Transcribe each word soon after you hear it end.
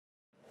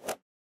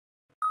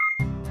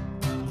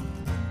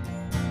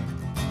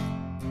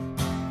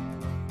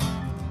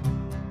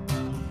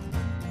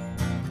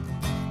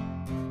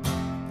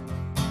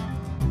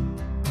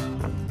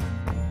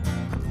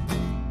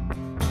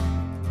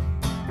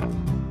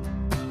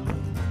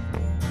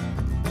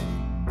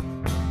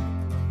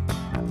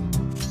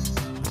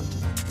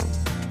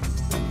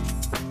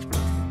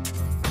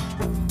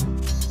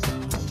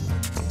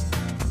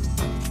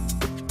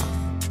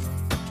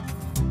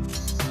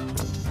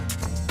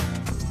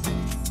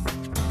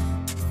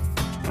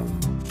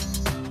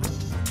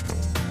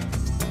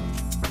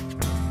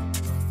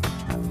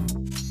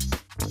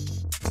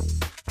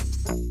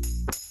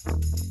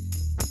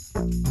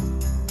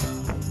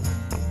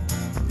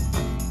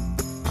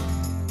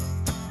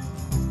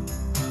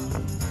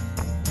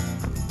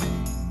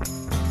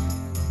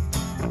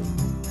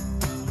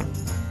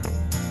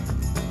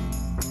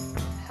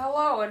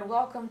and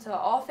welcome to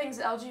All Things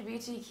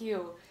LGBTQ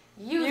Youth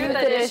Edition.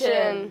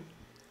 Edition.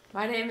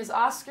 My name is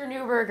Oscar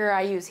Newberger.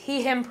 I use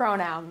he, him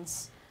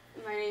pronouns.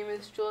 My name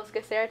is Jules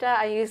Caserta.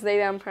 I use they,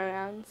 them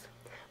pronouns.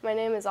 My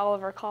name is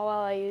Oliver Caldwell.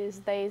 I use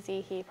they,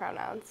 ze, he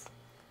pronouns.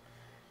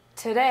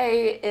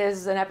 Today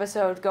is an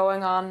episode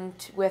going on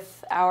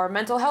with our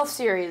mental health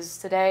series.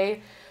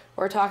 Today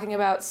we're talking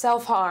about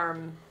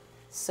self-harm.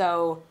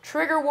 So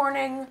trigger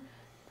warning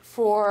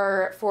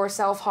for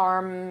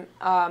self-harm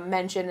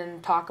mention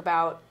and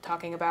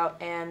talking about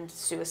and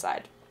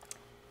suicide.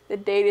 The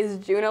date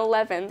is June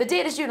 11th. The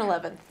date is June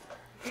 11th,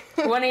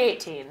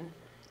 2018.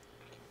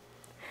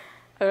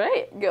 All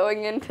right,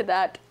 going into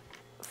that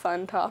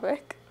fun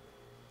topic,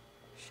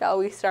 shall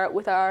we start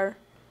with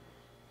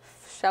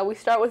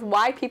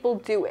why people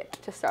do it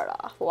to start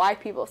off? Why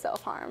people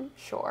self-harm?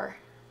 Sure.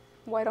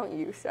 Why don't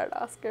you start,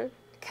 Oscar?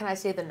 Can I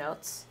see the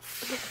notes?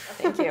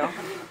 Thank you.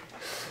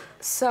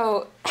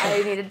 So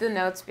I needed the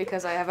notes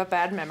because I have a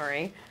bad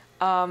memory.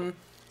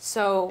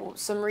 So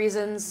some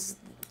reasons.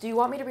 Do you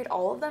want me to read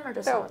all of them or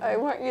just some No, of them? I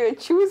want you to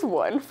choose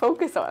one,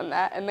 focus on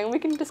that, and then we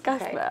can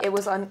discuss that. It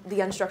was the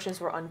instructions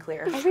were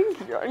unclear. I think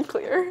you're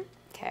unclear.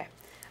 Okay.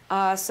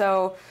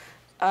 So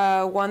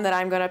one that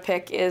I'm going to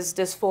pick is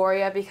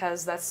dysphoria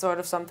because that's sort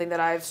of something that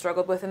I've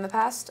struggled with in the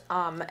past.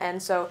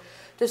 And so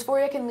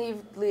dysphoria can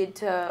lead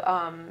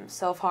to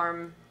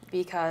self-harm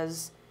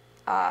because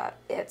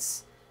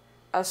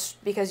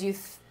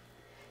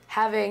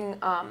having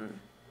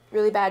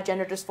really bad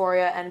gender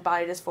dysphoria and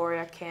body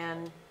dysphoria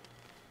can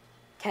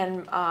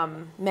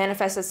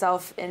manifest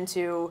itself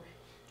into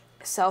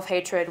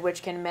self-hatred,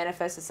 which can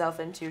manifest itself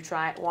into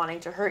wanting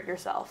to hurt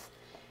yourself.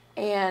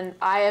 And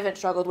I haven't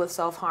struggled with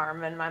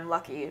self-harm, and I'm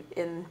lucky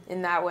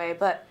in that way,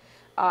 but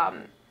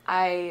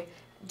I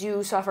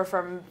do suffer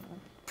from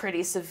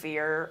pretty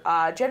severe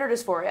gender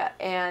dysphoria,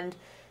 and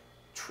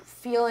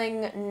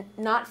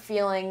not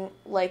feeling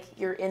like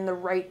you're in the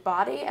right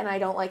body, and I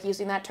don't like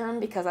using that term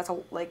because that's a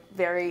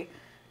very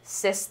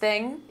cis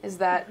thing, is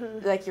that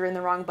like you're in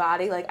the wrong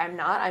body. Like I'm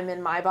not, I'm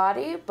in my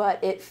body,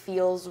 but it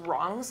feels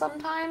wrong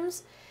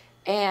sometimes,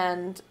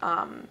 and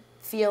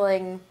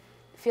feeling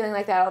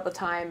like that all the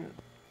time,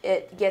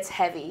 it gets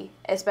heavy,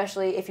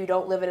 especially if you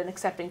don't live in an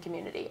accepting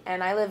community.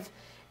 And I live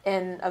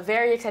in a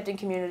very accepting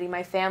community.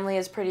 My family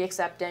is pretty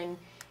accepting,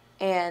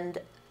 and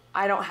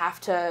I don't have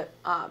to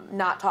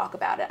not talk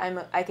about it.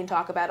 I can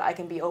talk about it. I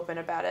can be open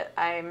about it.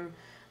 I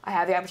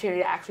have the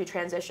opportunity to actually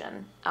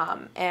transition,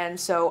 and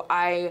so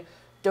I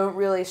don't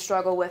really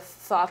struggle with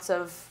thoughts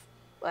of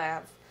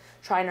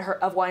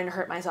wanting to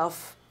hurt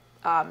myself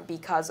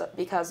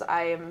because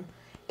I am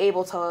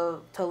able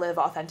to live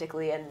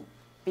authentically and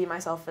be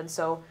myself. And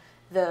so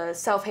the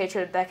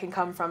self-hatred that can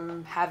come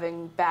from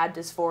having bad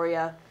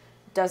dysphoria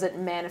doesn't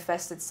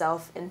manifest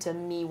itself into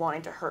me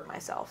wanting to hurt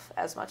myself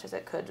as much as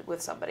it could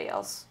with somebody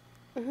else.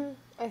 Mm-hmm.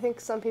 I think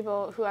some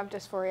people who have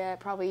dysphoria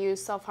probably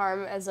use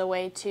self-harm as a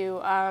way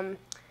to, I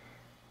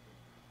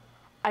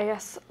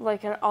guess,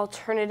 like an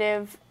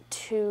alternative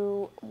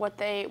to what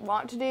they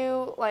want to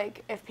do.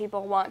 Like if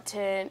people want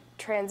to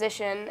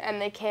transition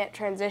and they can't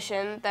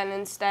transition, then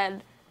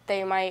instead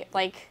they might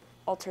like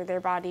alter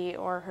their body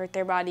or hurt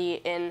their body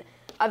in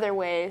other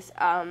ways.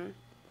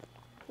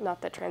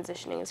 Not that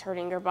transitioning is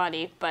hurting your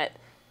body, but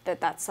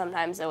that's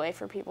sometimes a way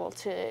for people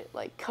to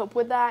like cope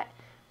with that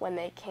when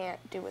they can't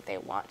do what they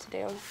want to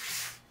do.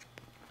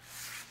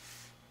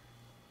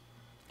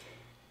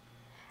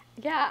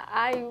 Yeah,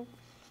 I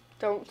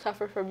don't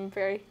suffer from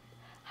very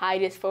high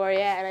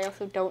dysphoria, and I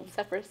also don't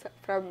suffer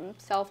from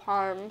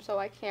self-harm, so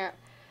I can't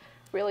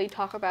really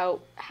talk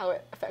about how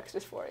it affects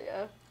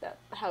dysphoria,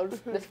 how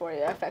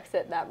dysphoria affects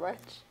it that much.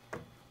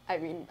 I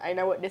mean, I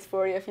know what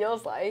dysphoria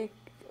feels like.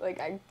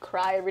 Like, I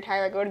cry every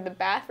time I go to the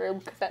bathroom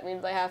because that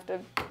means I have to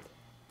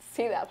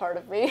see that part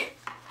of me.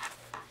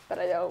 But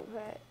I don't.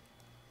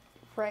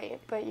 Right,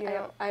 but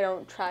I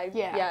don't try.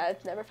 Yeah,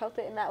 I've never felt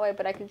it in that way,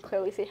 but I can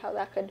clearly see how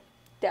that could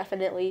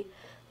definitely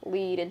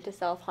lead into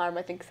self-harm.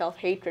 I think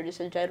self-hatred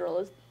just in general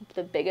is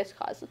the biggest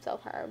cause of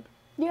self-harm.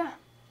 Yeah,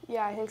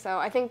 I think so.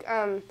 I think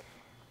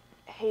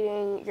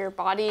hating your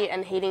body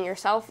and hating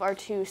yourself are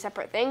two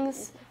separate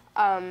things,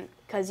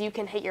 because you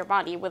can hate your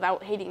body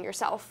without hating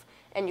yourself,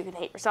 and you can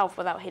hate yourself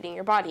without hating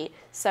your body.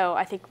 So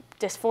I think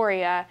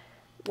dysphoria,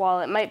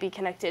 while it might be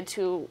connected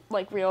to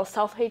like real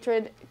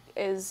self-hatred,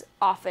 is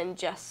often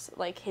just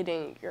like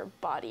hitting your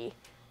body.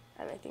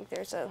 And I think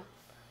there's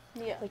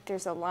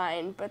a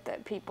line, but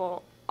that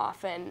people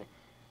often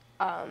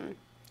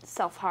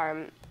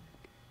self-harm,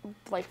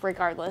 like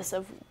regardless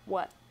of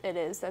what it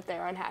is that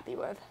they're unhappy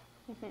with.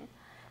 Mm-hmm.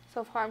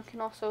 Self-harm can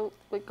also,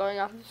 like going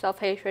off of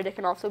self-hatred, it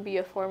can also be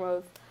a form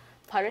of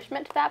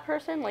punishment to that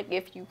person. Like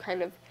if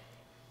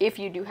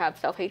you do have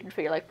self-hatred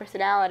for your like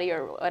personality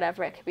or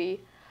whatever, it could be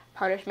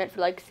punishment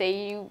for, like,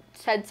 say you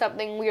said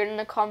something weird in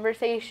a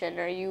conversation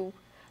or you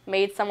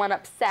made someone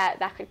upset,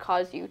 that could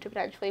cause you to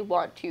potentially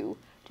want to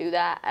do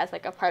that as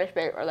like a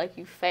punishment, or like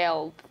you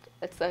failed.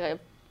 It's like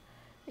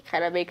it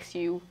kind of makes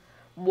you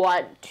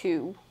want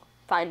to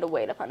find a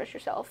way to punish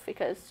yourself,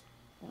 because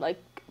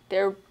like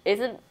there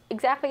isn't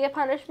exactly a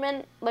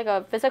punishment, like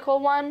a physical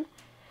one,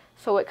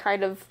 so it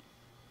kind of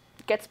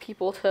gets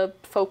people to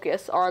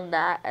focus on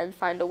that and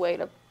find a way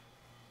to,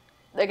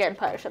 again,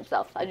 punish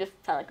themselves. I just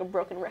sound like a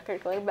broken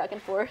record going back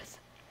and forth.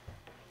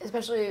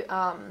 Especially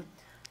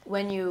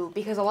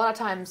because a lot of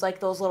times, like,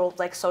 those little,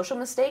 like, social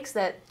mistakes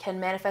that can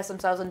manifest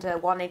themselves into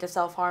wanting to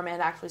self-harm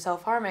and actually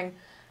self-harming,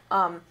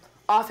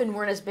 often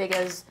weren't as big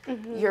as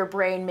your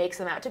brain makes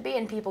them out to be.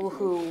 And people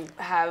who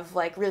have,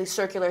 like, really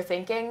circular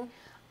thinking,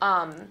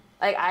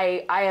 like,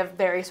 I have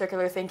very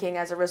circular thinking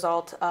as a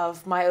result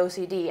of my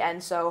OCD,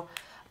 and so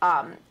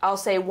I'll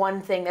say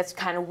one thing that's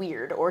kind of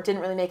weird or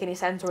didn't really make any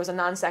sense or was a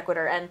non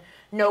sequitur, and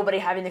nobody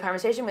having the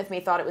conversation with me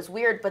thought it was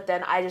weird, but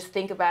then I just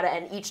think about it,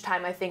 and each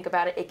time I think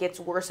about it, it gets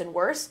worse and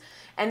worse,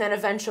 and then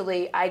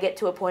eventually I get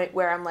to a point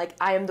where I'm like,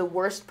 I am the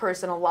worst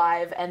person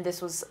alive, and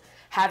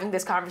having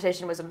this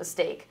conversation was a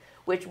mistake,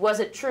 which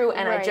wasn't true,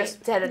 and I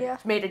just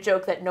made a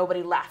joke that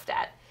nobody laughed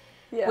at.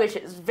 Yeah. Which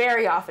is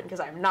very often because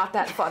I'm not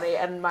that funny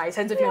and my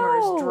sense of humor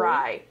is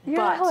dry.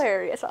 You're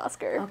hilarious,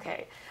 Oscar.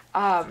 Okay.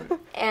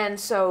 And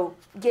so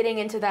getting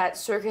into that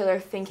circular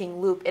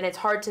thinking loop, and it's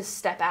hard to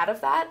step out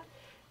of that.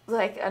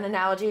 Like an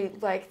analogy,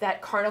 like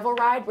that carnival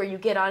ride where you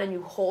get on and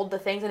you hold the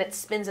things and it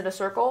spins in a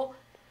circle.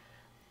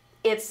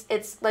 It's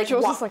like,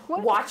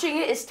 watching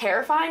it is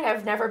terrifying.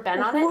 I've never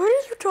been on it. What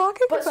are you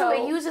talking about? But so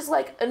it uses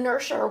like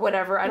inertia or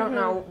whatever. I don't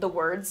know the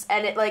words.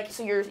 And it like,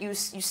 so you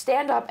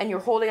stand up and you're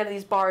holding onto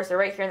these bars. They're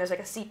right here and there's like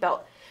a seatbelt.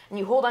 And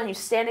you hold on, you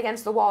stand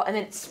against the wall, and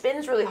then it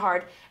spins really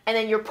hard. And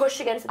then you're pushed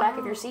against the back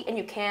of your seat and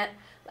you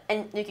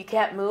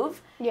can't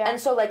move. Yeah. And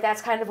so like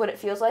that's kind of what it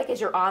feels like is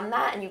you're on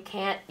that and you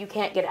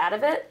can't get out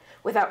of it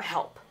without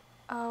help.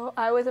 Oh,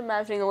 I was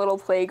imagining a little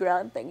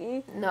playground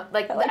thingy. No,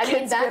 like I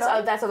mean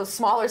that's a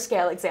smaller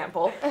scale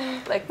example.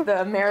 Like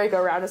the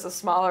merry-go-round is a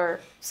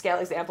smaller scale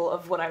example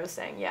of what I was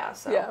saying. Yeah.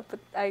 So. Yeah, but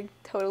I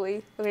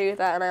totally agree with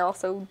that, and I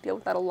also deal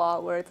with that a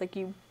lot, where it's like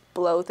you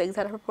blow things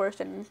out of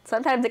proportion.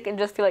 Sometimes it can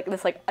just feel like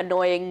this like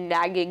annoying,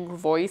 nagging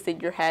voice in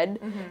your head,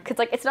 because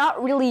like it's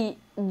not really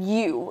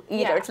you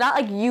either. Yeah. It's not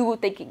like you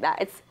thinking that.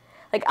 It's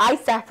like I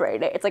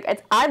separate it. It's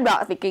like I'm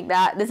not thinking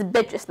that. This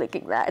bitch is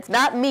thinking that. It's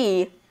not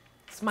me.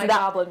 It's my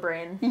goblin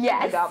brain.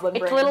 Yes, my goblin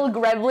brain. It's little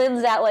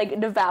gremlins that like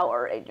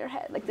devour in your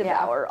head, like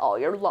devour all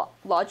your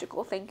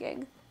logical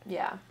thinking.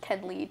 Yeah,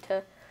 can lead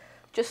to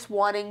just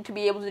wanting to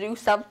be able to do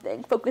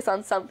something, focus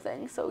on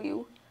something. So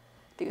you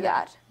do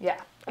that.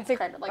 Yeah, I think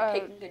kind of like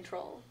taking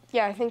control.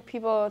 Yeah, I think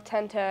people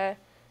tend to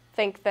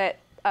think that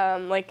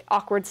like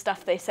awkward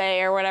stuff they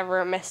say or whatever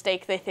a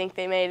mistake they think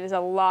they made is a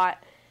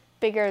lot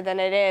bigger than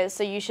it is.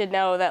 So you should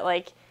know that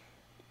like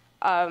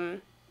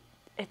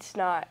it's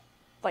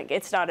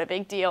not a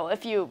big deal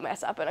if you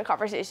mess up in a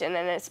conversation,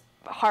 and it's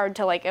hard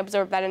to like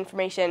absorb that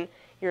information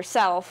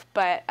yourself,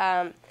 but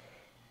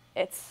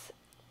it's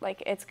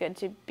good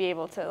to be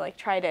able to like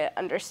try to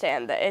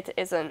understand that it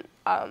isn't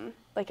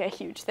like a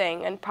huge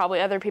thing, and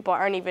probably other people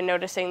aren't even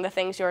noticing the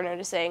things you're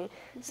noticing,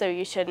 so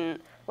you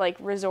shouldn't like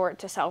resort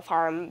to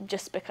self-harm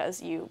just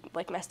because you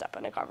like messed up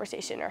in a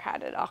conversation or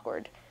had an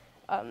awkward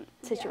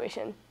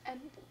situation. Yeah.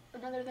 And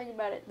another thing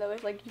about it though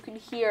is like you can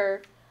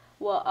hear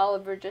what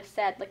Oliver just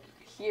said, like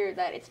you can hear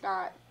that it's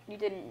not, you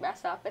didn't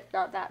mess up, it's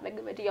not that big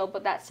of a deal,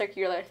 but that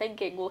circular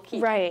thinking will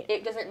keep,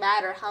 it doesn't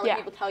matter how many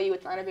people tell you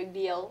it's not a big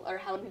deal, or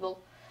how many people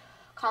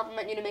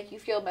compliment you to make you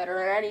feel better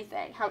or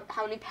anything, how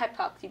many pep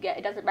talks you get,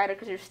 it doesn't matter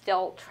because you're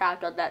still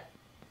trapped on that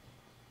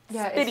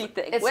spitty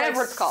thing, it's whatever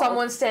like it's called.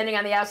 Someone standing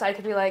on the outside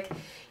could be like,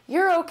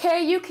 you're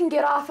okay, you can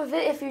get off of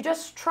it if you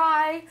just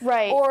try.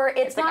 Right. Or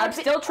it's like, not I'm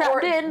still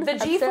trapped in. The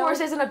G-force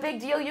isn't a big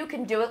deal, you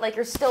can do it, like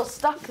you're still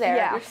stuck there.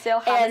 Yeah. You're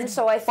still having and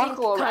so I think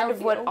kind of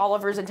you. what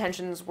Oliver's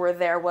intentions were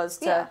there was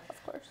to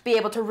be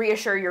able to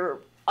reassure your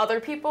other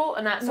people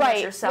and not so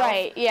much yourself.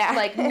 Right, yeah.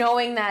 Like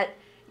knowing that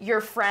your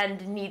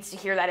friend needs to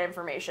hear that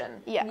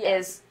information.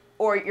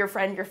 Or your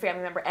friend, your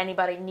family member,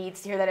 anybody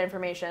needs to hear that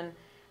information.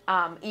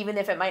 Even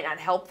if it might not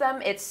help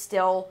them, it's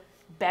still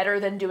better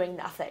than doing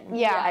nothing.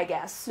 Yeah, I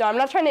guess. No, I'm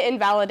not trying to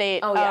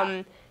invalidate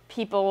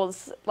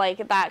people's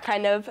like that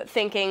kind of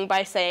thinking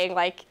by saying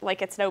like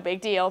it's no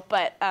big deal,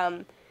 but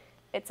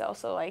it's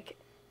also like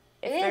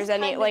if there's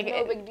any like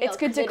it's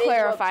good to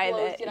clarify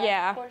that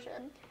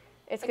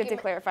it's good to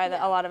clarify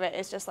that a lot of it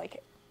is just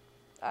like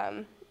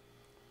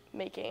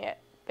making it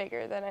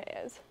bigger than it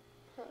is.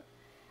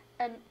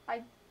 And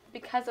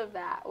because of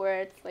that,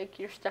 where it's like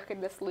you're stuck in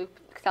this loop,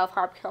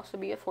 self-harm can also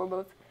be a form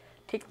of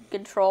taking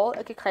control.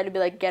 It could kind of be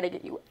like getting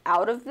you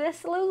out of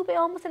this loop,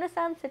 almost in a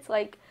sense. It's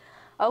like,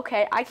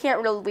 okay, I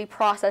can't really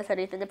process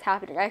anything that's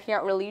happening. I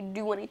can't really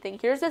do anything.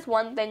 Here's this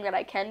one thing that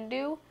I can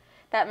do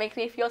that makes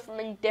me feel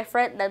something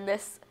different than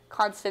this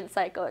constant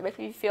cycle. It makes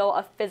me feel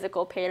a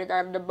physical pain and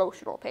not an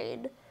emotional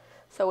pain.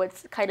 So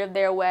it's kind of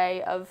their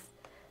way of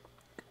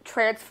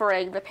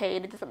transferring the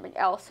pain into something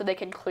else so they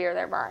can clear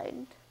their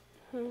mind.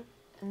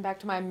 And back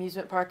to my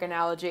amusement park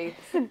analogy.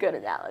 It's a good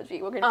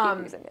analogy. We're going to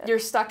keep using it. You're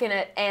stuck in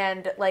it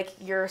and like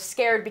you're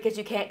scared because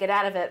you can't get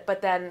out of it,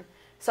 but then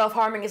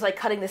self-harming is like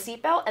cutting the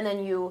seatbelt, and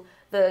then you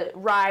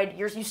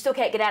still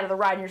can't get out of the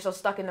ride and you're still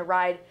stuck in the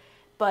ride,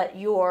 but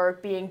you're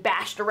being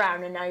bashed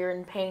around and now you're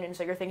in pain, and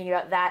so you're thinking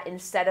about that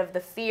instead of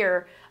the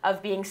fear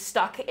of being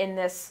stuck in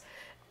this,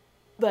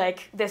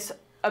 like, this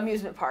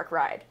amusement park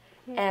ride.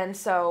 And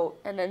so...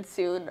 And then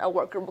soon a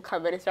worker will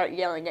come in and start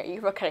yelling at you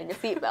for cutting the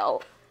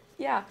seatbelt.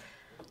 Yeah.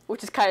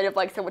 Which is kind of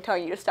like someone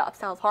telling you to stop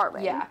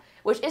self-harming. Yeah.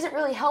 Which isn't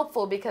really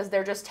helpful because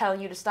they're just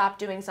telling you to stop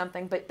doing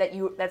something, but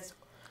that's,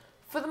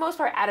 for the most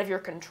part, out of your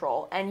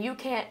control. And you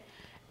can't,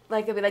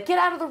 like, they'll be like, get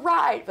out of the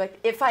ride. Like,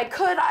 if I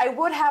could, I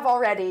would have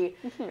already.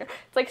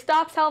 It's like,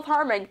 stop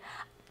self-harming.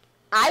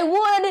 I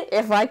would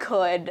if I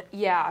could.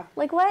 Yeah.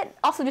 Like, what?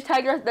 Also, just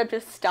telling them to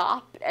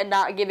stop and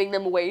not giving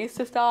them ways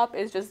to stop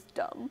is just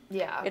dumb.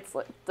 Yeah. It's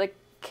like,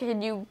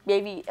 can you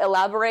maybe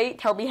elaborate?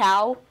 Tell me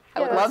how?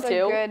 I would love to.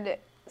 That's a good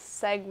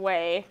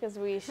segue, because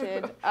we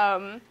should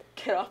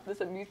Get off this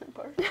amusement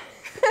park.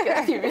 Get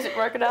off the amusement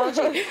park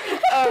analogy.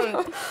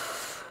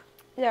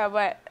 Yeah,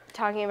 but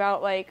talking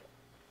about, like,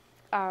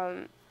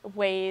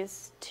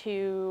 ways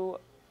to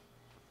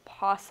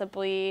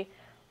possibly,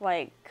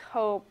 like,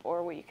 cope,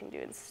 or what you can do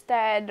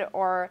instead,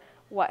 or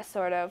what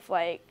sort of,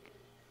 like,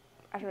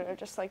 I don't know,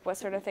 just, like, what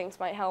sort of things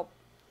might help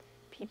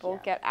people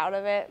get out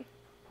of it.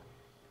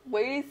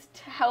 Ways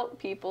to help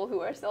people who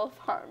are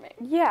self-harming.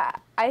 Yeah,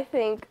 I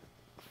think,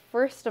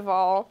 first of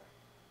all,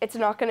 it's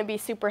not going to be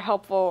super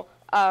helpful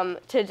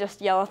to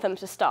just yell at them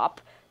to stop.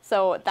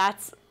 So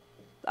that's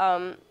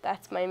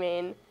my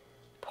main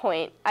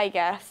point, I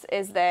guess,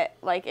 is that,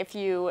 like, if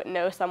you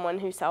know someone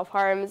who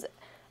self-harms,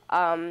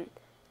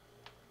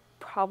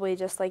 probably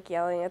just, like,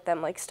 yelling at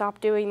them, like, stop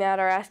doing that,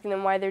 or asking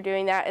them why they're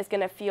doing that is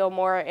going to feel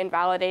more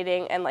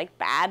invalidating and, like,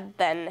 bad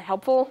than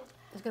helpful.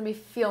 It's going to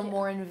feel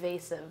more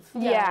invasive.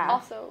 Yeah.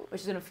 Also,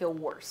 Which is going to feel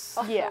worse.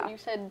 Also, Yeah. you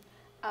said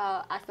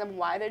ask them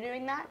why they're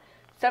doing that.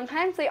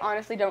 Sometimes they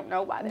honestly don't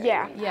know why they're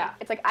doing that. Yeah.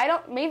 It's like,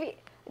 maybe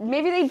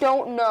they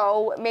don't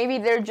know, maybe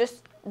they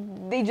just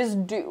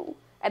do,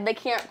 and they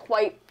can't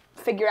quite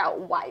figure out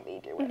why they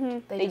do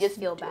it. They just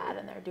feel bad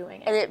and they're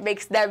doing it. And it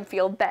makes them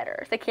feel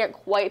better. They can't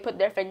quite put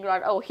their finger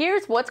on, oh,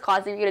 here's what's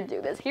causing me to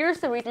do this. Here's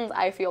the reasons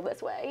I feel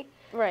this way.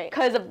 Right.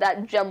 Because of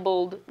that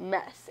jumbled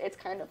mess. It's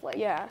kind of like,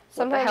 Yeah. what the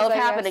Sometimes hell's I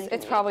guess happening to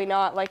it's me? probably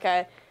not, like,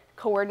 a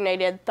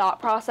coordinated thought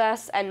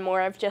process, and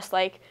more of just,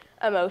 like,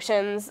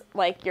 emotions,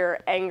 like, you're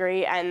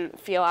angry and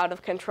feel out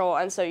of control,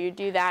 and so you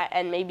do that,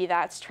 and maybe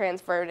that's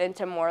transferred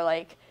into more,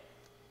 like,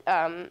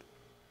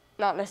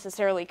 not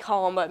necessarily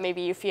calm, but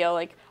maybe you feel,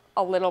 like,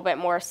 a little bit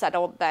more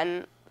settled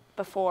than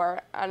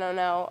before. I don't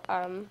know.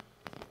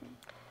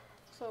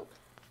 So,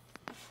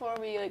 before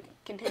we, like,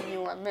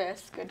 continue on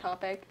this good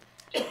topic,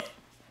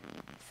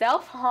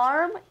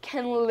 self-harm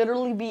can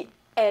literally be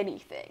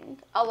anything.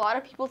 A lot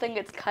of people think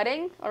it's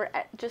cutting, or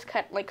just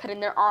cutting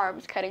their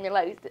arms, cutting their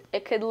legs.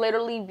 It could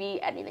literally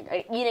be anything.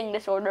 An eating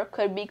disorder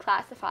could be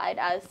classified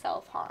as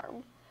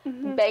self-harm.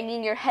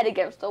 Banging your head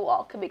against the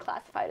wall could be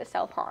classified as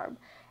self-harm.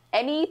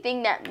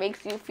 Anything that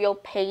makes you feel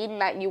pain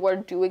that you are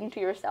doing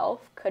to yourself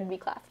could be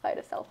classified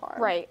as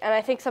self-harm. Right, and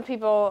I think some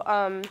people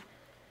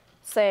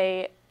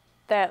say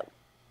that,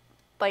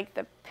 like,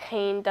 the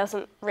pain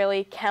doesn't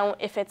really count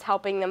if it's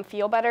helping them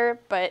feel better,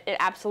 but it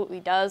absolutely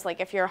does.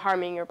 Like, if you're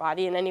harming your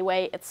body in any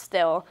way, it's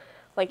still,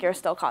 like, you're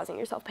still causing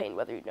yourself pain,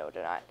 whether you know it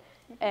or not.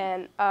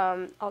 And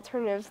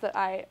alternatives that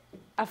I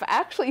have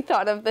actually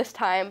thought of this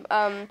time,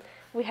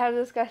 we had a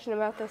discussion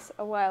about this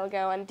a while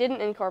ago and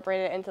didn't incorporate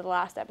it into the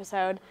last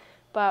episode,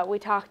 but we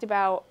talked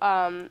about,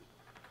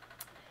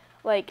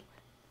 like,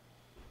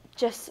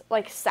 just,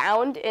 like,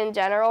 sound in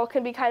general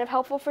could be kind of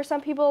helpful for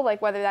some people,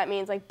 like, whether that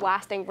means, like,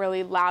 blasting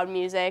really loud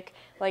music,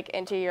 like,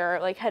 into your,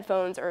 like,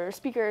 headphones or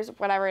speakers,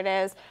 whatever it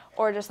is,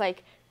 or just,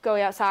 like,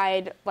 going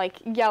outside, like,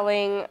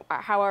 yelling,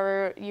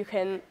 however you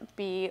can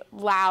be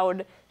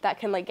loud, that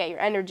can, like, get your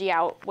energy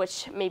out,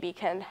 which maybe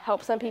can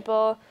help some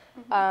people.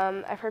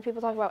 I've heard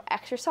people talk about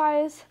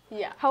exercise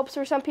helps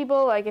for some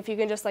people, like, if you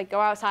can just, like,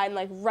 go outside and,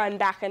 like, run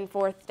back and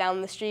forth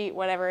down the street,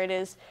 whatever it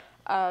is,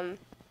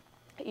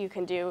 you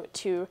can do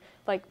to,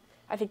 like,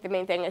 I think the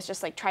main thing is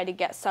just, like, try to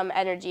get some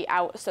energy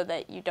out so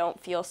that you don't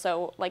feel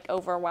so, like,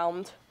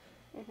 overwhelmed.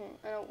 And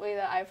a way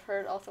that I've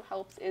heard also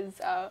helps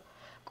is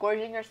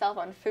gorging yourself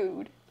on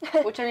food,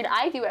 which, I mean,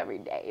 I do every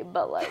day,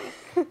 but, like,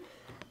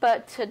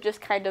 but to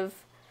just kind of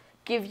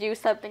give you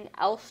something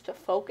else to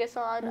focus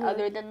on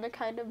other than the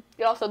kind of,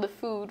 and also the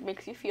food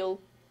makes you feel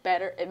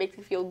better, it makes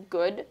you feel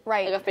good,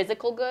 Right. like a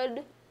physical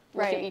good,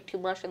 Right. If you eat too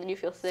much and then you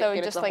feel sick, So and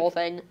just, it's the like, whole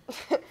thing.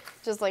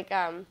 Just, like,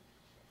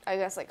 I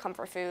guess, like,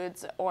 comfort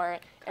foods, or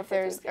if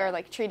there's, foods, yeah. or,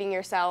 like, treating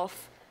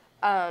yourself,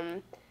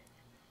 and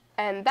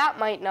that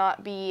might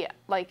not be,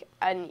 like,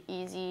 an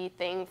easy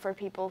thing for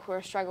people who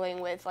are struggling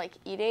with, like,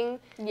 eating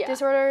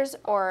disorders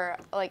or,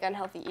 like,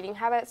 unhealthy eating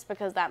habits,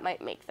 because that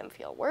might make them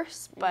feel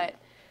worse, but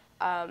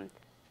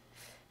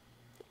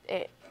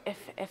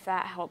if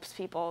that helps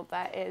people,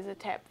 that is a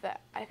tip that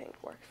I think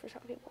works for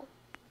some people.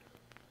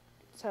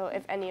 So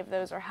if any of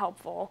those are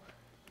helpful,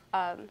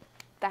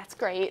 that's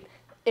great.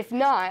 If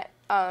not,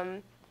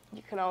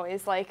 you can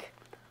always, like,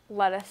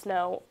 let us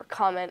know or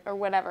comment or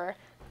whatever,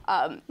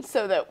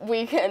 so that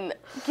we can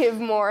give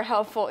more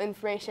helpful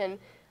information.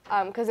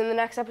 Because in the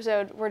next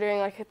episode, we're doing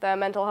like the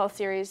mental health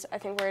series. I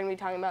think we're going to be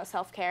talking about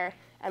self-care,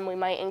 and we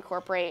might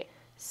incorporate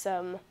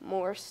some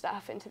more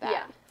stuff into that.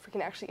 Yeah. If we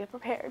can actually get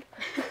prepared.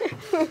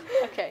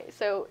 Okay,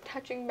 so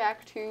touching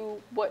back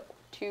to what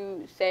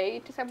to say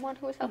to someone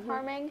who is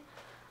self-harming,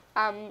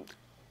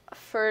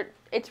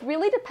 it's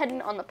really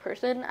dependent on the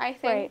person, I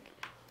think. Right.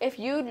 If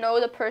you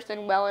know the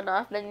person well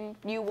enough, then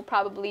you will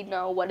probably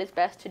know what is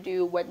best to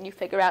do when you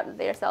figure out that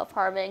they are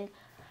self-harming.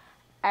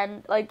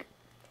 And, like,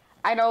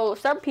 I know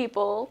some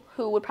people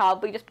who would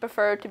probably just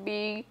prefer to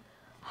be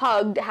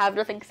hugged, have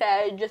nothing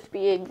said, just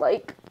being,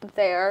 like,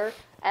 there.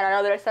 And I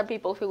know there are some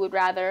people who would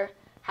rather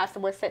have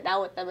someone sit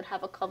down with them and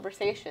have a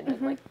conversation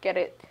and, like, get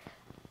it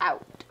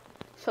out.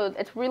 So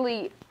it's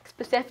really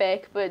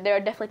specific, but there are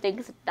definitely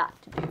things not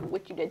to do,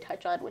 which you did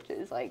touch on, which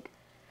is, like,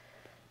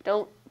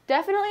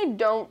 definitely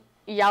don't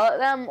yell at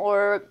them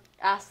or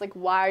ask, like,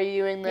 why are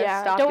you doing this,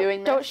 stop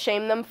doing this. Don't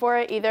shame them for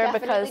it either,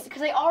 Definitely,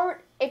 because they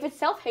are, if it's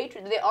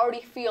self-hatred, they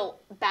already feel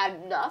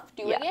bad enough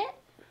doing it,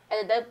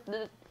 and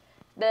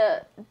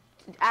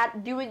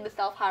doing the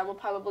self-harm will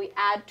probably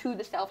add to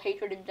the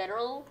self-hatred in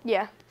general.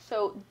 Yeah.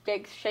 So,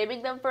 like,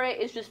 shaming them for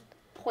it is just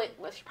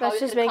pointless. You're probably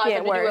That's just gonna making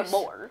cause it them to do worse. it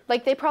more.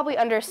 Like, they probably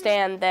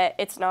understand that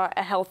it's not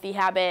a healthy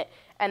habit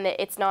and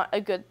that it's not a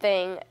good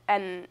thing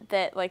and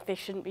that, like, they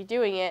shouldn't be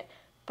doing it,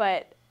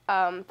 but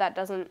that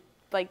doesn't,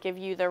 like, give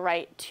you the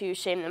right to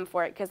shame them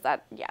for it, because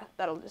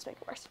that'll just make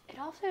it worse. It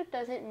also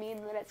doesn't mean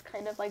that it's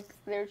kind of like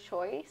their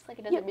choice. Like,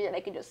 it doesn't mean that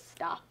they can just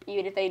stop,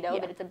 even if they know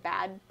that it's a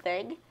bad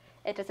thing.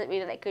 It doesn't mean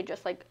that they could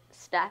just, like,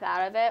 snap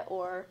out of it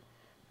or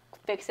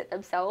fix it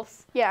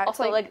themselves. Yeah.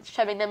 Also, like,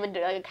 shoving them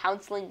into, like, a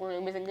counseling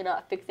room isn't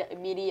gonna fix it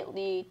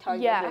immediately.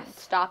 Telling them to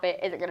stop it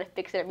isn't gonna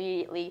fix it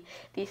immediately.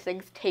 These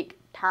things take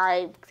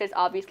time, because it's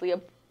obviously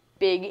a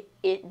big,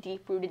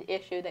 deep-rooted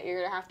issue that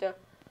you're gonna have to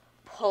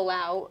pull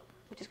out,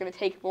 which is going to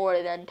take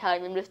more than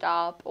telling them to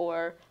stop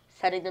or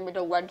sending them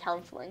into one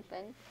counseling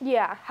thing.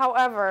 Yeah.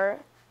 However,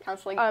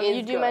 counseling is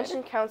you do good.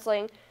 mention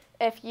counseling.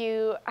 If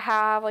you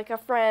have, like, a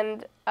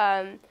friend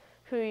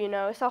who, you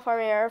know, is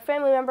self-harming, or a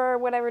family member or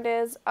whatever it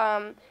is,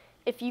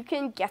 if you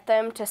can get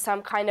them to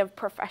some kind of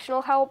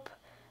professional help,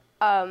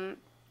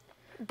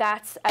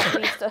 that's at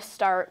least a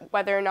start.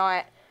 Whether or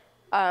not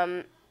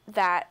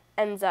that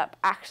ends up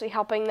actually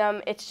helping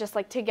them, it's just,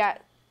 like, to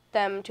get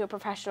them to a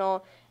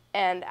professional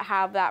and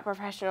have that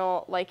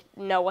professional, like,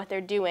 know what they're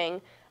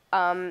doing,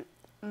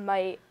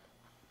 might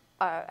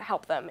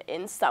help them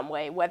in some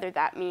way, whether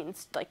that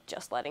means, like,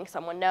 just letting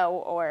someone know,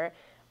 or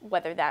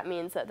whether that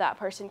means that that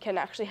person can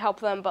actually help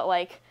them. But,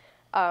 like,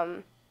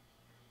 so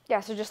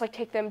just, like,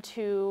 take them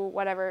to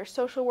whatever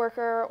social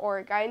worker or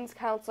a guidance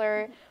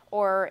counselor,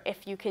 or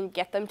if you can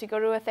get them to go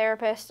to a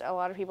therapist. A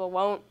lot of people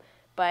won't,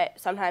 but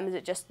sometimes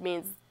it just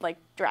means, like,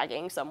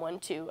 dragging someone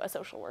to a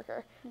social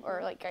worker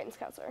or, like, guidance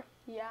counselor.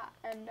 Yeah,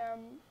 and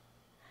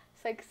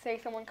it's like, say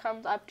someone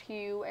comes up to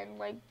you and,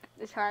 like,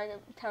 is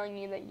telling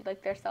you that you,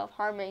 like, they're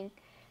self-harming.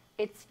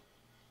 It's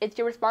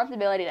your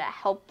responsibility to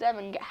help them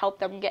and help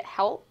them get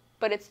help,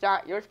 but it's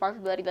not your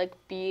responsibility to, like,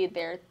 be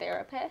their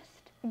therapist.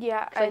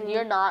 Yeah, and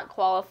you're not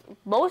qualified.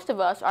 Most of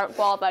us aren't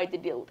qualified to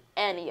deal with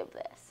any of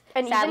this.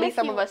 And sadly,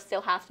 some of us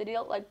still have to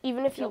deal. Like,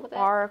 even if you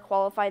are a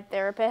qualified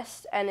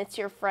therapist and it's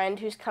your friend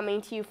who's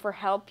coming to you for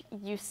help,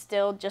 you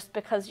still, just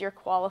because you're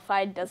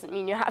qualified doesn't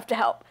mean you have to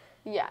help.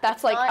 Yeah,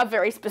 that's like a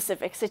very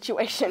specific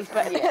situation.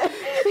 But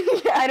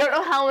I don't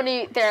know how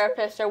many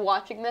therapists are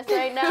watching this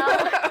right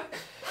now.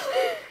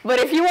 But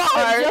if you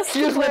are,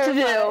 here's what to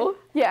do.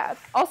 Yeah.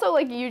 Also,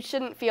 like, you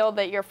shouldn't feel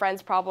that your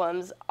friend's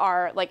problems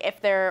are, like,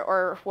 if they're,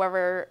 or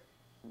whoever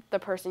the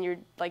person you're,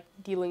 like,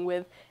 dealing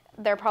with,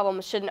 their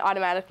problems shouldn't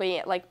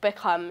automatically, like,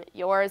 become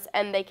yours.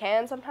 And they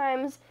can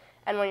sometimes.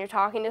 And when you're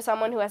talking to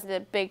someone who has a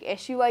big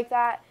issue like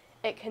that,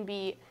 it can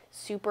be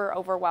super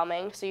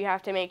overwhelming. So you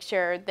have to make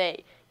sure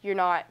that you're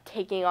not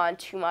taking on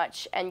too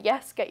much. And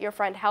yes, get your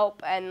friend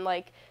help and,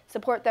 like,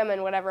 support them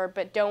and whatever,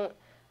 but don't,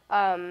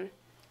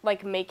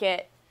 like, make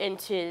it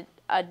into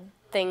a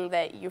thing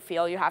that you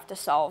feel you have to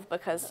solve,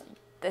 because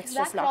it's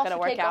just not going to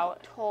work out. That can also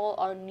take a toll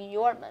on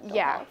your mental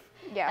health.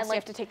 Yeah, and, so like, you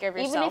have to take care of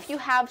yourself. Even if you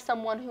have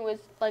someone who is,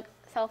 like,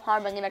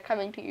 self-harming and are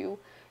coming to you,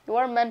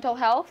 your mental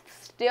health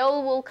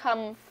still will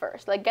come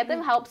first. Like, get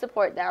them help,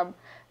 support them,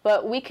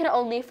 but we can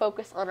only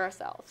focus on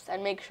ourselves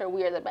and make sure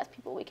we are the best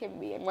people we can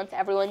be. And once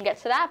everyone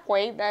gets to that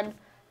point, then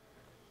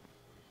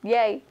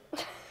yay.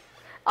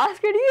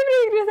 Oscar, do you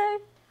have anything to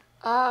say?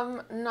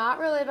 Not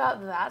really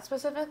about that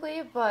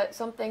specifically, but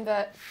something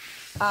that,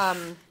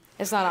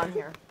 it's not on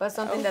here, but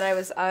something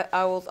that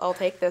I'll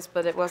take this,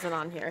 but it wasn't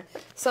on here.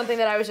 Something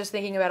that I was just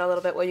thinking about a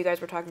little bit while you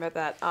guys were talking about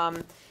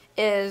that,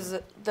 is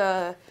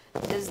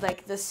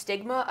like the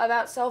stigma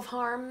about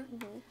self-harm,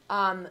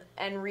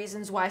 and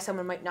reasons why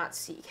someone might not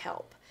seek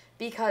help.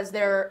 Because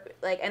they're,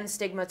 like, and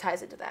stigma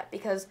ties into that.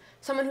 Because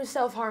someone who's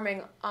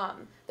self-harming,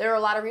 there are a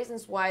lot of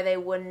reasons why they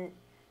wouldn't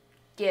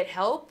get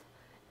help,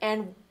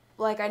 and,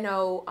 like, I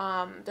know,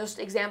 there's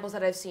examples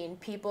that I've seen,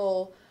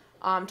 people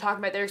talking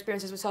about their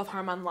experiences with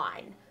self-harm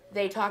online.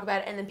 They talk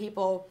about it, and then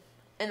people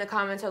in the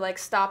comments are like,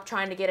 stop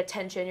trying to get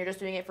attention, you're just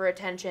doing it for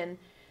attention.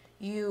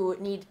 you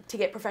need to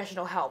get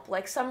professional help.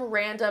 Like some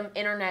random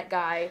internet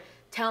guy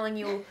telling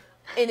you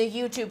in the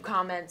YouTube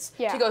comments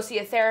to go see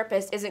a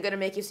therapist isn't going to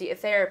make you see a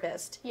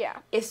therapist. Yeah.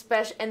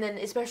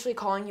 Especially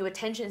calling you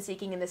attention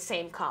seeking in the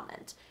same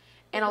comment.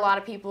 And a lot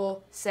of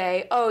people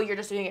say, oh, you're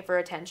just doing it for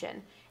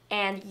attention.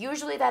 And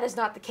usually that is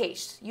not the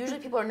case. Usually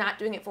people are not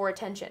doing it for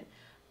attention.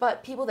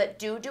 But people that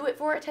do it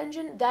for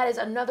attention, that is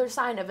another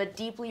sign of a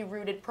deeply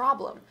rooted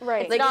problem.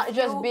 Right. It's Like not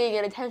just being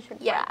an attention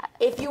grab.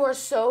 If you are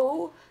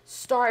so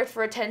starved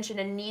for attention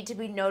and need to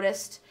be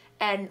noticed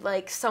and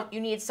like you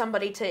need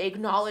somebody to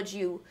acknowledge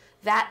you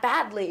that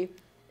badly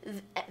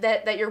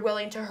that you're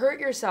willing to hurt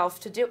yourself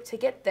to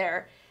get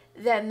there,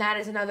 then that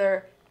is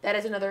another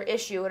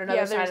issue and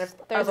another side of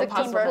a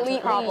possible mental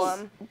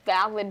problem.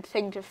 Valid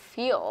thing to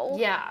feel.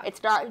 Yeah.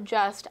 It's not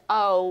just,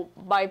 oh,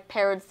 my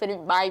parents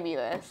didn't buy me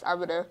this, I'm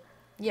gonna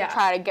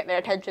try to get their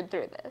attention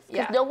through this.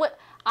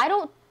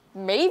 Because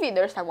maybe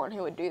there's someone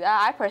who would do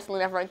that. I personally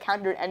never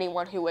encountered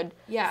anyone who would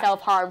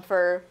self-harm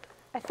for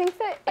I think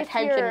that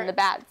attention in the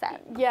bad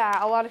sense.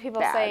 Yeah, a lot of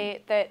people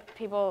say that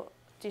people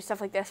do stuff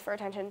like this for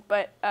attention,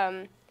 but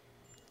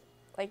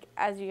like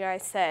as you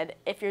guys said,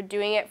 if you're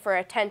doing it for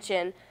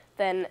attention,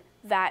 then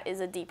that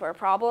is a deeper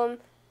problem.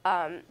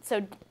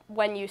 So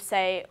when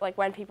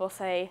people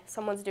say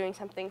someone's doing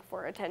something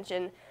for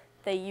attention,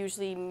 they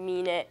usually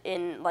mean it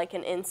in like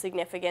an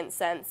insignificant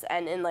sense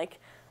and in like,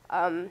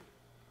 I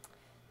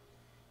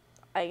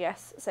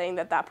guess saying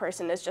that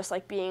person is just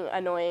like being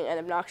annoying and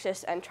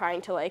obnoxious and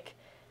trying to like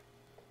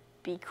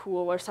be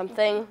cool or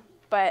something.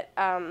 But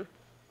I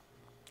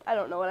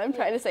don't know what I'm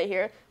trying to say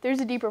here. There's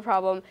a deeper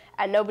problem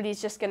and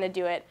nobody's just gonna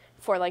do it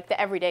for like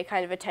the everyday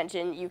kind of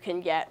attention you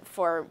can get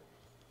for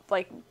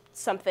like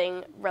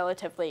something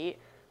relatively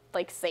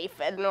like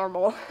safe and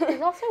normal.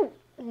 There's also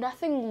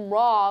nothing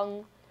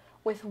wrong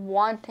with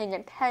wanting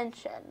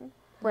attention.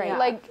 Right. Yeah.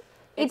 Like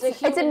it's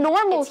a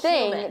normal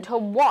thing to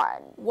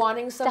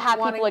wanting to have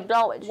people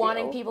acknowledge you.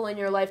 Wanting people in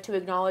your life to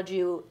acknowledge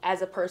you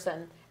as a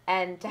person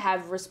and to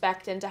have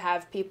respect and to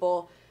have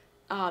people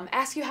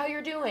ask you how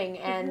you're doing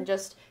and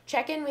just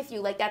check in with you.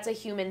 Like that's a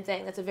human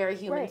thing. That's a very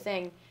human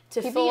thing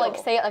to people feel.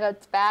 Like say it like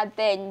it's a bad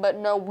thing, but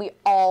no, we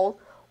all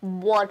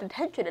want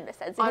attention in a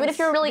sense. Even if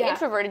you're really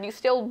introverted, you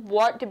still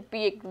want to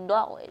be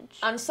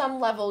acknowledged. On some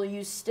level,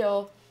 you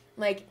still,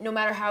 like, no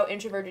matter how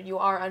introverted you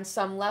are, on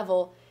some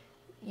level,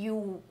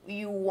 you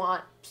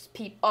want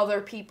other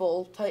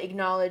people to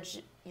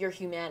acknowledge your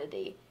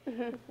humanity,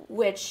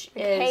 which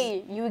is...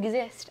 Hey, you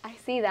exist. I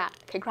see that.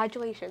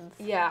 Congratulations.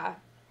 Yeah.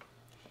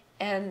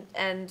 And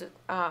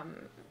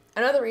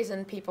another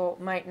reason people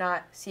might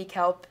not seek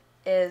help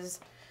is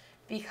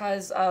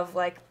because of,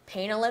 like,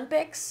 Pain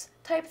Olympics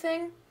type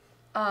thing.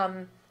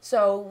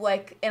 So,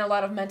 like, in a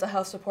lot of mental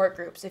health support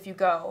groups, if you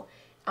go,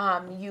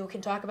 you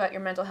can talk about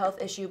your mental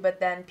health issue, but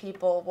then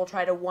people will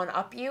try to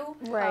one-up you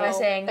by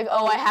saying, like,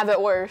 oh, I have it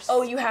worse.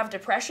 Oh, you have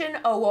depression?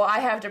 Oh, well, I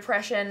have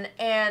depression,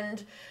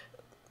 and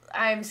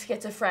I'm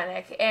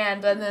schizophrenic,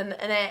 and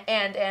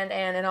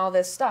all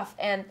this stuff.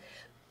 And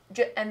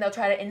they'll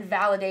try to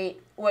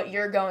invalidate what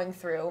you're going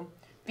through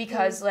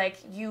because, like,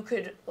 you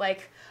could,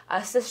 like, a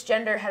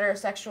cisgender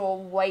heterosexual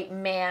white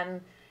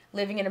man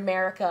living in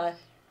America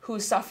who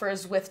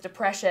suffers with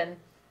depression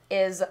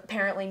is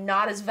apparently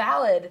not as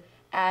valid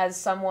as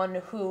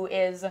someone who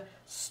is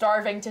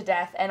starving to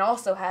death and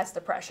also has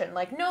depression.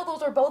 Like, no,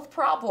 those are both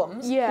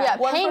problems. Yeah,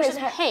 pain is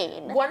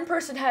pain. One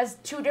person has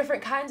two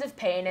different kinds of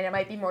pain, and it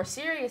might be more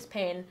serious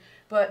pain,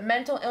 but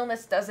mental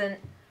illness doesn't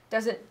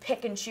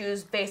pick and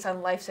choose based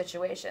on life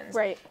situations.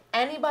 Right.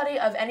 Anybody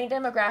of any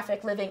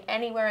demographic living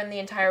anywhere in the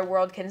entire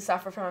world can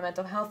suffer from a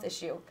mental health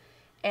issue.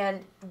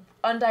 And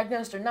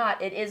undiagnosed or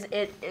not, it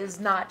is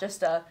not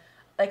just a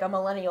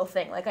millennial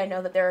thing. Like, I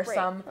know that there are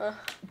some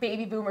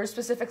baby boomers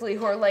specifically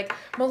who are like,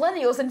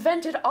 millennials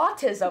invented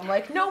autism.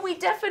 Like, no, we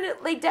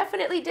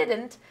definitely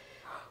didn't.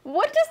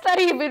 What does that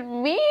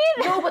even mean?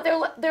 No, but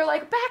they're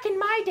like, back in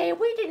my day,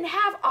 we didn't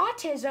have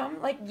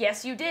autism. Like,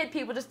 yes, you did.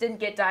 People just didn't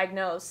get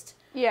diagnosed.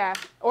 Yeah,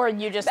 or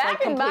you just back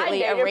like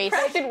completely in my day, erased.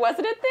 Depression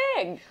wasn't a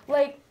thing.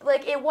 Like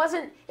it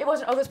wasn't.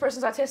 Oh, this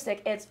person's autistic.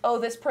 It's, oh,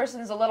 this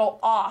person's a little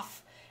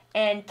off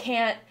and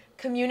can't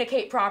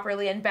communicate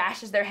properly and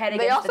bashes their head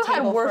against the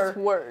table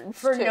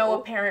for no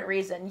apparent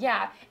reason.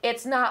 Yeah,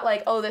 it's not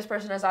like, oh, this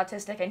person is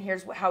autistic and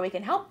here's how we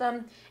can help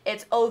them.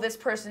 It's, oh, this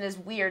person is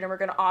weird and we're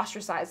going to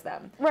ostracize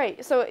them.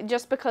 Right, so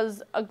just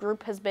because a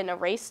group has been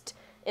erased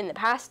in the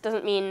past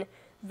doesn't mean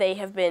they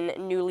have been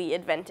newly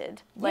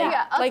invented. Like,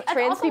 like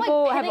trans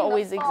people have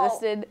always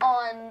existed.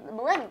 On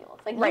millennials.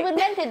 Like, you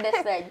invented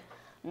this thing.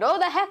 No,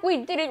 the heck we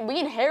didn't. We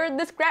inherited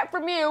this crap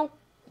from you.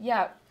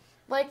 Yeah.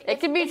 Like, it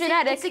can be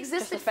genetic. It's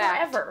existed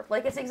forever.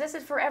 Like, it's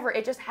existed forever.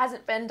 It just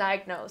hasn't been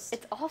diagnosed.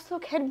 It also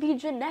can be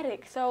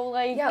genetic. So,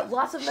 like, yeah,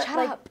 lots of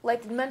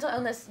like mental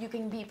illness. You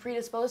can be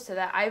predisposed to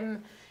that.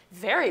 I'm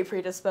very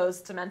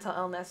predisposed to mental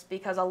illness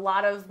because a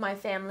lot of my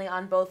family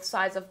on both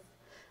sides of,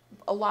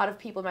 a lot of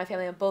people in my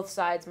family on both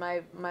sides,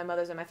 my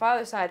mother's and my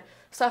father's side,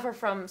 suffer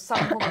from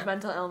some form of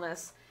mental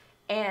illness,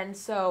 and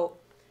so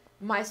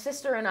my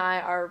sister and I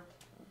are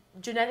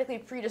genetically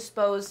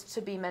predisposed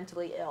to be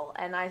mentally ill,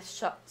 and I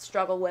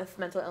struggle with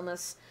mental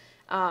illness,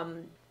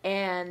 and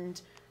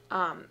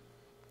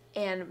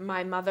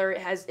my mother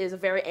is a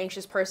very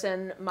anxious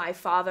person. My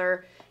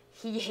father,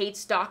 he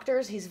hates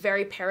doctors. He's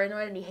very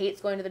paranoid, and he hates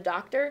going to the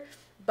doctor.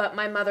 But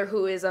my mother,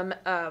 who is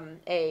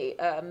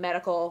a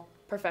medical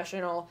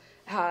professional,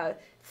 thinks How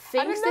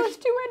did that those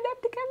two end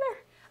up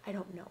together? I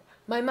don't know.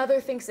 My mother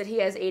thinks that he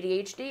has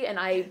ADHD, and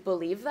I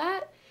believe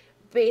that,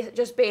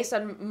 just based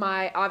on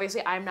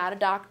obviously I'm not a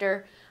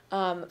doctor,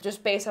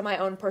 just based on my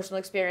own personal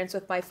experience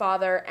with my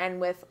father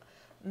and with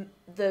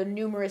the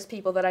numerous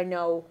people that I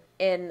know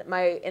in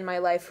my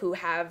life who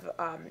have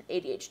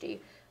ADHD.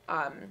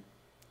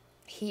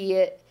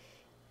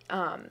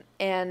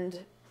 And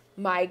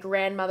my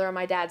grandmother on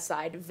my dad's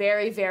side,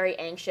 very, very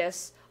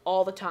anxious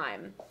all the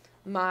time.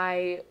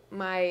 My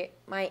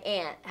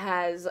aunt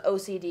has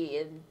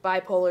OCD and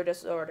bipolar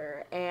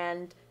disorder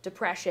and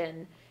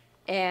depression,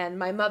 and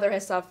my mother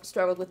has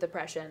struggled with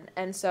depression.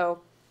 And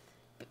so,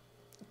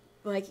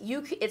 like,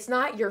 it's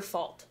not your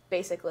fault,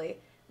 basically.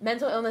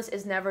 Mental illness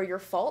is never your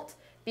fault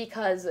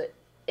because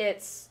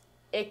it's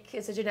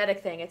a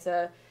genetic thing. It's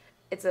a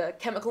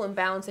chemical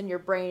imbalance in your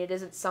brain. It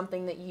isn't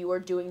something that you are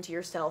doing to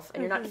yourself,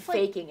 and you're not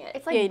faking it.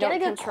 It's like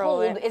getting a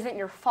cold isn't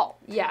your fault.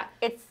 Yeah.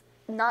 It's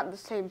not the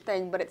same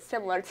thing, but it's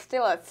similar. It's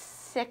still a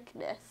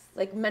sickness.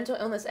 Like, mental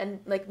illness and,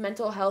 like,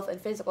 mental health and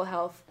physical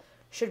health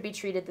should be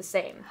treated the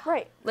same.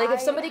 Right. Like,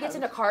 if somebody gets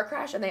in a car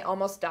crash and they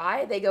almost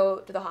die, they go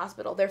to the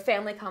hospital. Their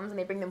family comes and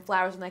they bring them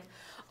flowers and like,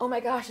 oh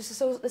my gosh, this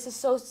is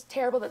so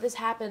terrible that this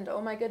happened.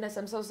 Oh my goodness,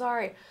 I'm so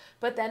sorry.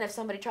 But then if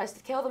somebody tries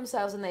to kill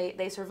themselves and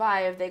they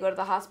survive, they go to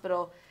the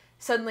hospital,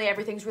 suddenly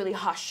everything's really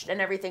hushed and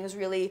everything's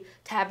really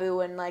taboo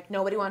and, like,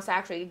 nobody wants to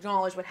actually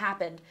acknowledge what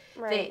happened.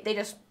 Right. They're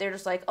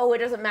just like, oh, it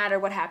doesn't matter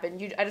what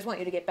happened. I just want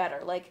you to get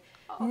better. Like,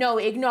 no,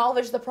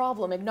 acknowledge the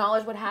problem,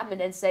 acknowledge what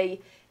happened, and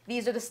say,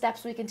 these are the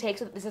steps we can take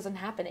so that this doesn't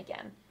happen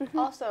again.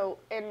 Also,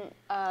 in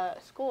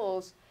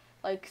schools,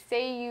 like,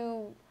 say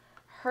you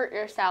hurt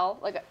yourself,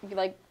 like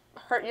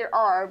hurt your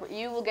arm,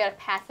 you will get a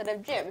pass out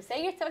of gym.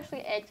 Say you're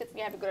socially anxious and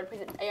you have to go to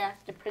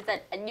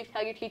present, and you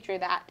tell your teacher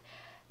that.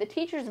 The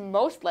teacher's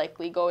most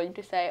likely going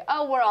to say,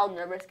 oh, we're all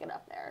nervous, get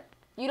up there.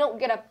 You don't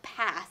get a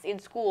pass in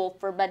school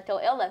for mental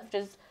illness, which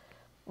is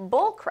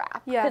bull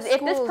crap. Yeah, because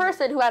if this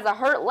person who has a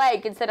hurt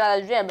leg can sit out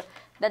of the gym,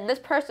 then this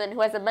person who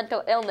has a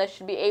mental illness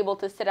should be able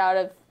to sit out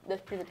of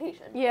this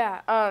presentation.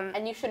 Yeah.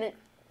 And you shouldn't,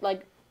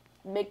 like,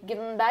 give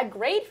them a bad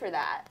grade for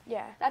that.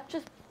 Yeah. That's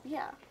just,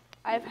 yeah.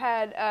 I've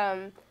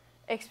had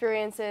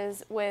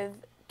experiences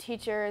with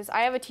teachers.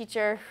 I have a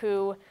teacher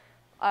who,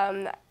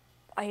 I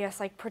guess,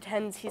 like,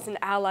 pretends he's an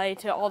ally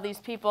to all these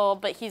people,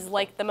 but he's,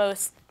 like,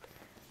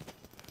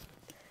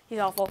 he's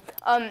awful.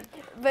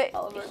 But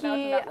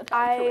Oliver,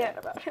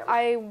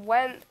 I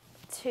went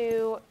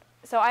to,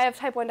 so I have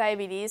type 1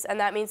 diabetes, and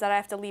that means that I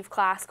have to leave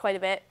class quite a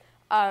bit,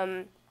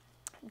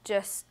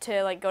 just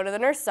to, like, go to the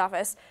nurse's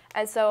office.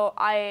 And so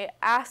I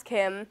ask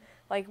him,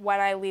 like, when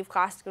I leave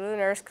class to go to the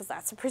nurse, because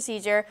that's a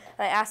procedure,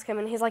 and I ask him,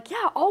 and he's like,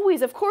 yeah,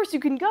 always, of course, you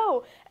can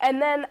go.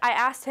 And then I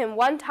asked him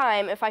one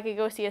time if I could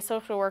go see a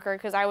social worker,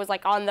 because I was,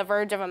 like, on the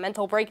verge of a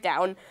mental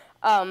breakdown.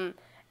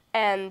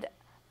 And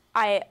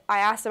I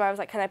asked him, I was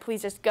like, can I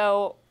please just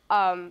go,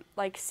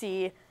 like,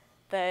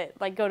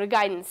 go to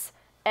guidance?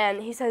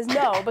 And he says,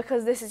 no,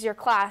 because this is your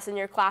class, and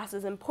your class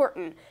is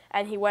important.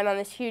 And he went on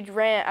this huge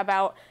rant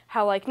about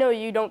how, like, no,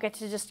 you don't get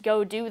to just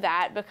go do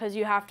that because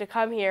you have to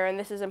come here, and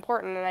this is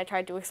important. And I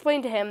tried to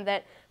explain to him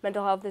that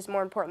mental health is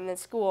more important than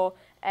school,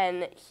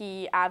 and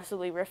he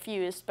absolutely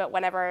refused. But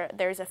whenever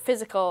there's a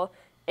physical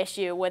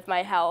issue with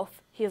my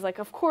health, he's like,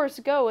 of course,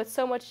 go. It's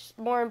so much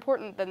more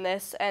important than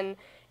this. And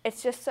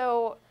it's just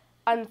so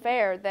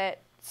unfair that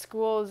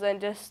schools and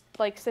just,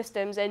 like,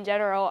 systems in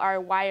general are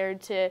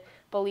wired to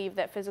believe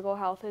that physical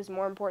health is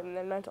more important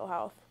than mental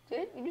health.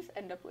 Did you just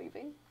end up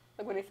leaving?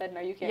 Like, when he said, no,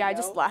 you can't Yeah, go? I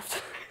just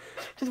left.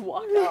 Just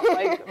walked out,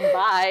 like,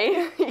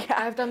 bye. Yeah,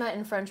 I've done that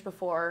in French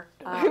before.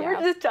 We were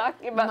just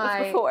talking about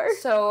this before.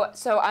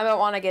 So I don't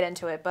want to get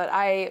into it, but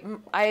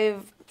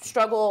I've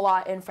struggled a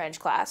lot in French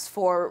class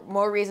for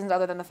more reasons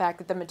other than the fact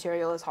that the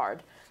material is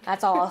hard.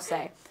 That's all I'll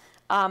say.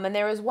 And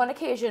there was one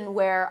occasion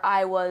where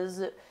I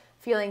was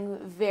feeling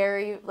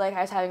like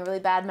I was having a really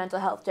bad mental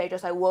health day.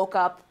 I woke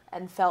up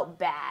and felt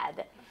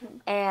bad.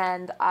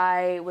 And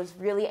I was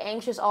really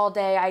anxious all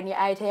day. I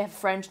had to have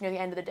French near the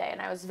end of the day,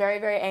 and I was very,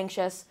 very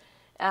anxious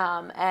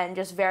and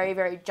just very,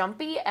 very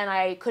jumpy, and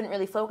I couldn't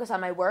really focus on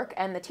my work.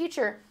 And the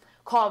teacher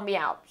called me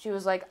out. She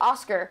was like,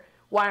 Oscar,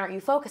 why aren't you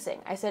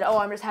focusing? I said, oh,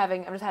 I'm just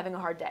having a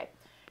hard day.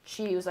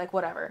 She was like,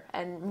 whatever,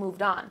 and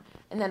moved on.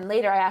 And then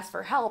later I asked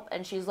for help,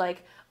 and she's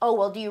like, oh,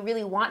 well, do you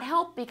really want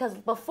help? Because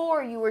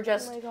before you were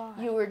just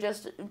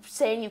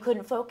saying you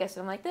couldn't focus.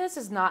 And I'm like, this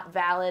is not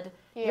valid.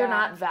 Yeah. You're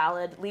not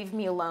valid. Leave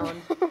me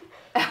alone.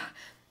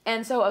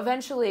 And so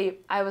eventually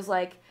I was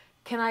like,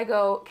 can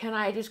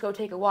I just go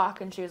take a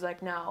walk? And she was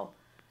like, no.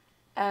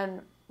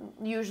 And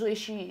usually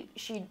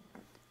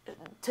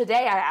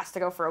today I asked to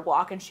go for a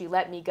walk and she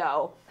let me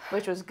go,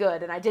 which was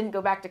good. And I didn't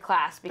go back to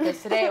class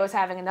because today I was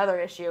having another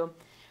issue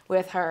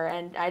with her,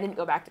 and I didn't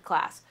go back to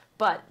class.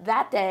 But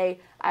that day,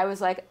 I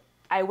was like,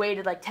 I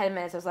waited like 10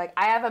 minutes. I was like,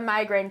 I have a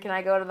migraine. Can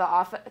I go to the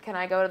office? Can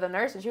I go to the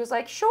nurse? And she was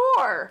like,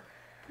 sure.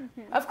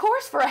 Of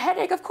course, for a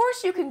headache, of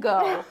course you can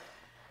go.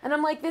 And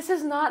I'm like, this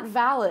is not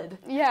valid.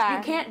 Yeah.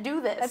 You can't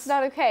do this. That's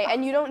not okay.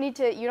 And you don't need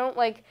to, you don't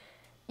like,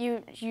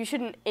 you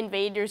shouldn't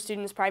invade your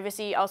students'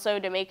 privacy also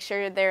to make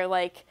sure they're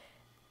like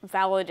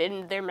valid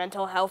in their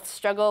mental health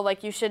struggle.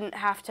 Like you shouldn't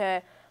have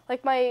to,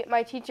 like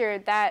my teacher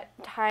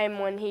that time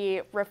when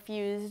he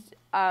refused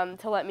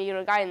to let me go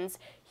to guidance,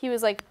 he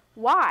was like,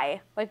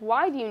 why? Like,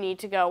 why do you need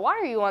to go? Why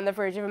are you on the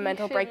verge of a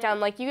mental breakdown?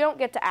 Like, you don't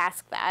get to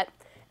ask that.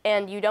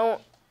 And you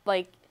don't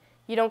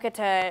get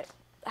to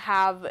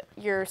have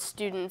your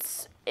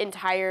students'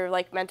 entire,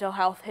 like, mental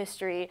health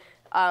history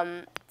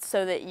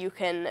so that you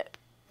can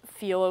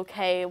feel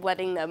okay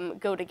letting them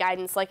go to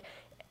guidance. Like,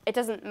 it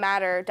doesn't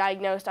matter,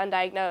 diagnosed,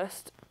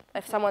 undiagnosed.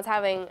 If someone's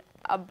having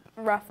a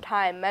rough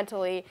time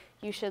mentally,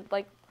 you should,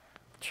 like,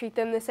 treat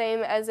them the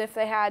same as if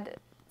they had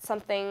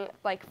something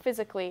like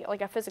physically,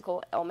 like a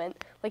physical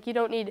ailment. Like you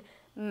don't need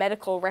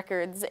medical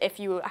records if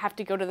you have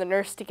to go to the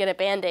nurse to get a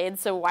Band-Aid,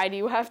 so why do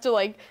you have to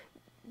like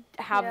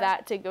have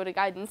that to go to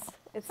guidance?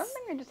 It's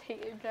something I just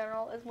hate in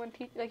general is when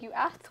like you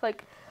ask to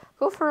like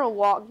go for a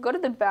walk, go to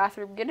the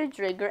bathroom, get a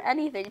drink or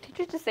anything.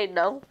 Teachers just say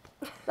no.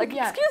 Like,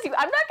 excuse you,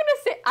 I'm not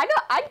gonna say I'm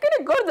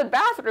gonna go to the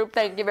bathroom,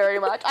 thank you very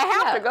much. I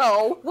have to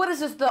go. What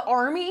is this, the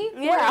army?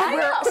 Yeah.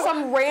 Where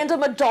some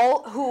random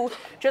adult who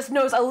just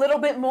knows a little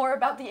bit more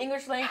about the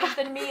English language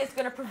than me is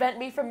gonna prevent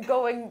me from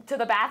going to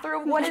the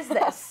bathroom? What is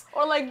this?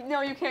 Or like,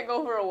 no, you can't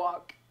go for a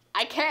walk.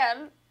 I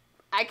can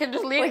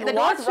just leave Like, the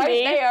door's watch right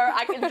me. there.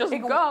 I can just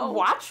go.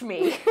 Watch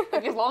me.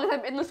 Like, as long as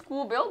I'm in the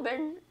school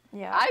building.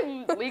 Yeah.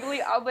 I'm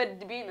legally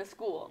obligated to be in the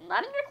school,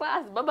 not in your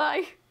class.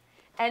 Bye-bye.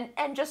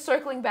 And just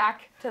circling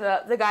back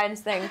to the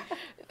guidance thing,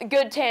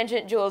 good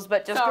tangent, Jules,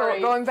 but just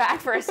going back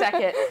for a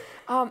second.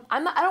 I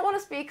don't want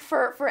to speak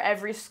for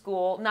every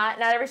school, not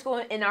every school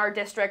in our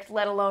district,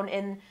 let alone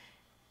in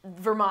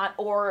Vermont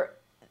or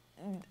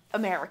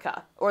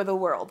America or the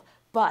world,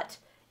 but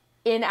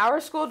in our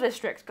school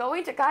district,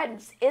 going to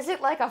guidance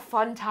isn't like a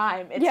fun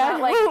time. It's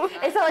not like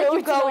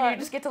you go and you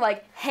just get to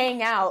like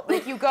hang out.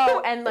 Like you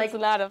go and like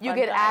you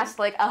get asked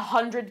like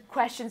 100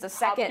 questions a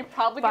second. You're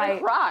probably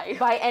gonna cry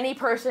by any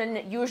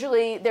person.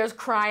 Usually there's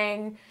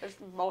crying. There's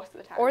most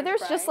of the time. Or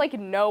there's just like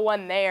no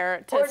one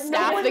there to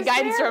staff one the is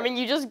guidance there. room, and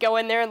you just go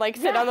in there and like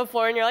sit on the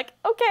floor, and you're like,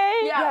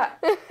 okay. Yeah.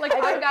 Like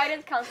our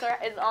guidance counselor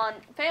is on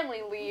family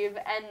leave,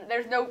 and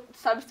there's no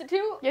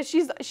substitute. Yeah,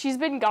 she's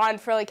been gone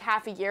for like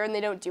half a year, and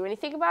they don't do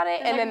anything about it.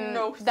 And like, then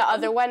no the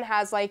other one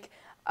has like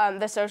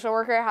the social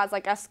worker has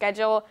like a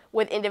schedule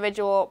with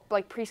individual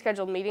like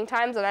pre-scheduled meeting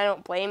times, and I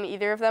don't blame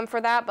either of them for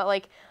that. But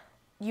like,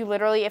 you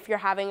literally, if you're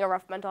having a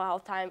rough mental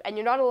health time, and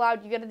you're not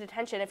allowed, you get a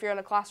detention if you're in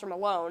a classroom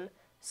alone.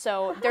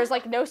 So there's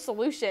like no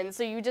solution.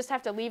 So you just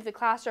have to leave the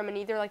classroom and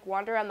either like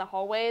wander around the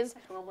hallways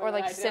or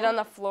like sit on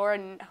the floor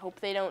and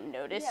hope they don't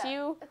notice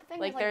you. But the thing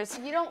Like, is,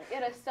 you don't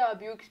get a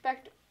sub. You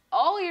expect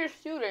all your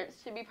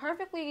students to be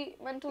perfectly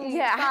mentally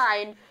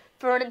fine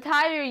for an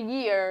entire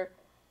year.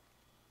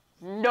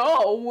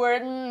 No, we're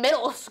in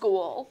middle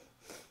school.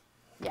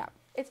 Yeah.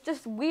 It's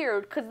just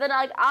weird, because then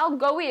I'll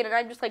go in and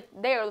I'm just like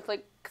there, it's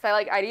like,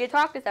 because I need to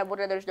talk to someone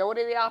and there's no one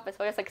in the office,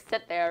 so I just like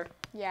sit there.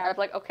 Yeah. And I'm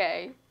like,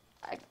 okay.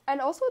 And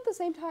also at the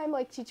same time,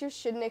 like teachers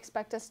shouldn't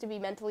expect us to be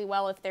mentally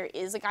well if there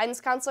is a guidance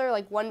counselor.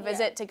 Like one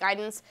visit to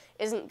guidance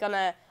isn't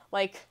gonna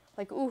like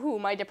ooh,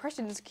 my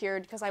depression's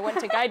cured because I went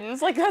to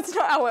guidance. Like that's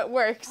not how it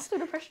works. So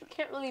depression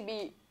can't really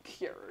be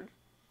cured.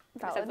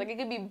 Valid. Like it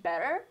could be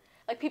better.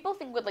 Like people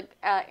think with like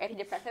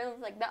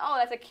antidepressants, like oh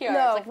that's a cure.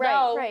 No, it's like,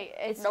 no, right.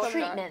 It's no,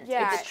 treatment.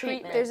 Yeah, It's a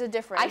treatment. There's a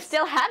difference. I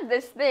still have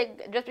this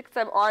thing. Just because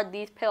I'm on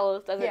these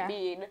pills doesn't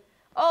mean,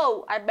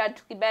 oh, I'm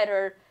mentally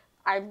better.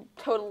 I'm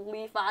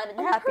totally fine and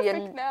happy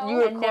and now. You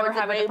would never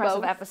have a rainbows.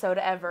 depressive episode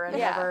ever and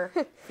never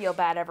feel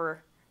bad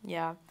ever.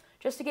 Yeah.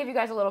 Just to give you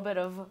guys a little bit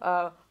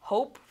of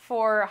hope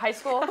for high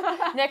school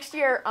next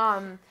year.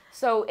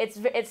 So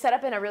it's set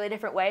up in a really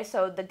different way.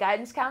 So the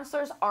guidance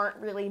counselors aren't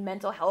really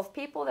mental health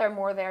people. They're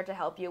more there to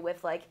help you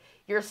with like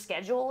your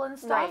schedule and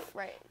stuff.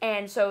 Right.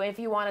 And so if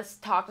you want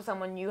to talk to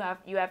someone, you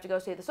have to go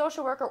see the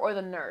social worker or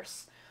the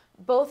nurse.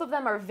 Both of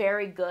them are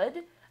very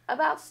good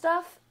about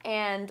stuff.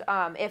 And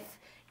if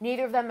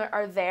neither of them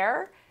are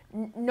there,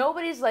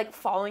 nobody's like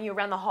following you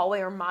around the hallway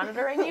or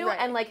monitoring you.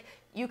 And like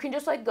you can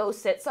just like go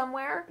sit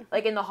somewhere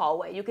like in the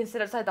hallway. You can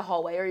sit outside the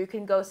hallway, or you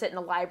can go sit in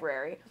the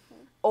library.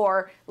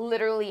 Or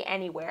literally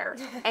anywhere,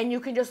 and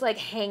you can just like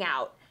hang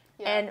out.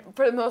 And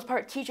for the most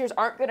part, teachers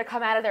aren't going to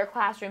come out of their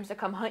classrooms to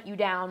come hunt you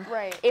down.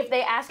 Right. If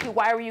they ask you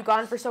why were you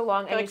gone for so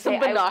long, and like you say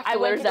I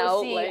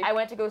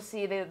went to go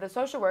see the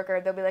social worker,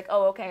 they'll be like,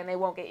 oh okay, and they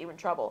won't get you in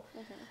trouble.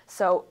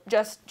 So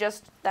just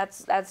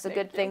that's a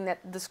good thing that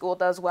the school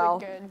does well.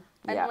 Good.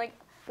 And Yeah. like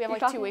We have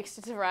like 2 weeks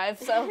to survive,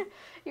 so.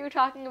 You were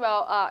talking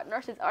about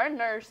nurses. Our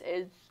nurse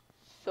is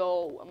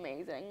so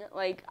amazing.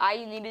 Like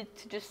I needed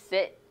to just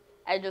sit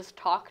and just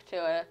talk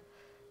to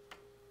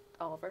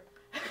Oliver.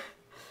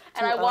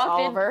 And I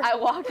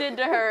walked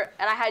into her,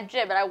 and I had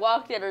gym, and I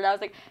walked in, and I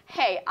was like,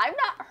 hey, I'm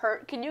not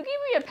hurt. Can you give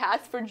me a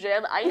pass for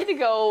gym? I need to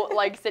go,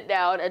 like, sit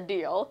down and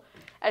deal.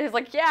 And he's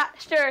like, yeah,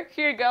 sure,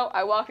 here you go.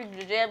 I walked into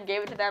the gym,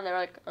 gave it to them. They were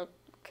like,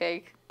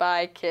 okay,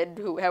 bye, kid,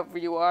 whoever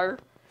you are.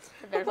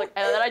 And, and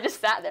then I just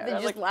sat there.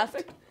 Then you just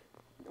left?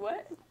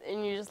 What?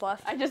 And you just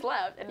left? I just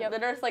left. And the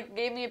nurse, like,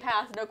 gave me a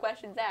pass, no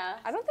questions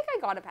asked. I don't think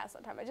I got a pass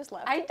that time. I just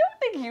left. I don't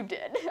think you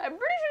did. I'm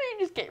pretty sure you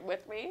just came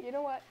with me. You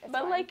know what? It's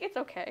But, fine. like, it's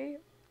okay.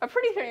 I'm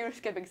pretty sure you were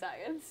skipping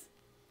science.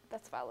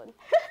 That's valid.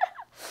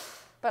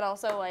 But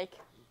also, like...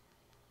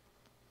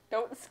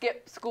 Don't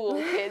skip school,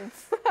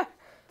 kids.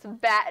 It's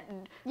bad.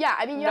 Yeah,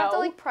 I mean, you have to,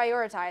 like,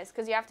 prioritize,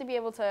 because you have to be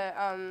able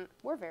to,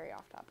 we're very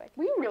off topic.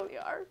 We really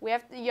are.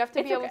 You have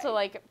to be able to,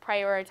 like,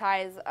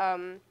 prioritize,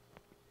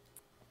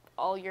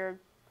 all your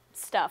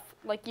stuff.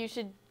 Like, you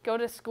should go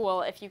to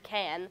school if you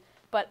can,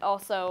 but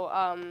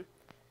also,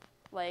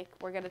 like,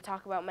 we're going to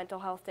talk about mental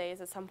health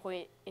days at some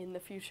point in the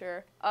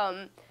future.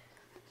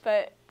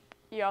 But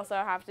you also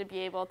have to be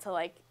able to,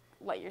 like,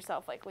 let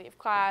yourself, like, leave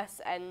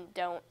class and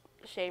don't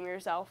shame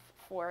yourself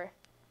for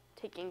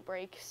taking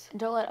breaks. And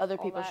don't let other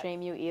people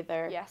shame you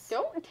either. Yes.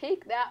 Don't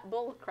take that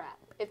bull crap.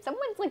 If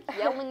someone's, like,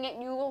 yelling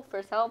at you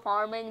for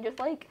self-harming, just,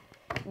 like,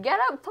 get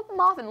up, flip them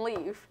off, and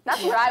leave.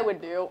 That's what I would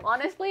do.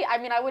 Honestly, I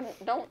mean,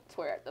 don't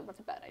swear at them. That's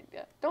a bad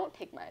idea. Don't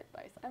take my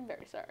advice. I'm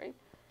very sorry.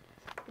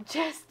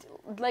 Just,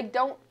 like,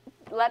 don't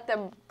let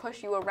them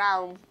push you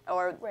around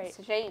or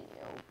shame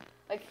you.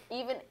 Like,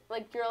 even,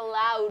 like, you're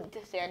allowed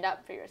to stand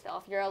up for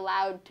yourself. You're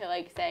allowed to,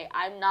 like, say,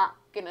 I'm not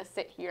gonna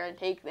sit here and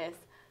take this.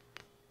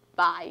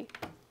 Bye.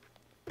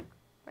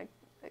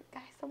 Like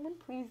guys, someone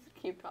please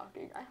keep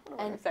talking. I don't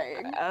know what I'm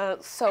saying.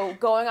 So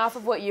going off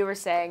of what you were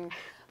saying,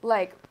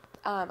 like,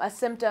 a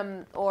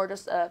symptom or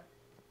just a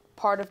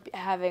part of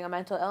having a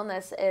mental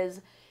illness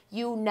is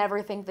you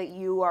never think that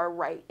you are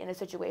right in a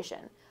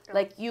situation.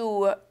 Like,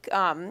 you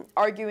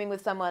arguing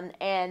with someone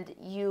and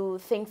you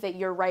think that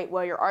you're right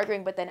while you're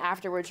arguing, but then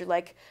afterwards you're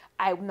like,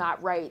 I'm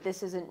not right,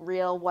 this isn't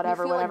real,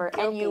 whatever, whatever.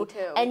 And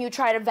you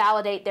try to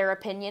validate their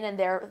opinion and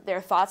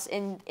their thoughts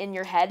in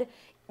your head,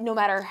 no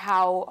matter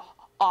how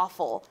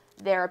awful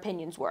their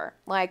opinions were.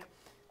 Like,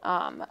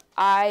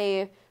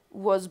 I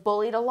was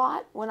bullied a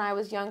lot when I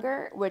was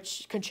younger,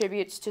 which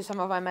contributes to some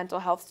of my mental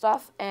health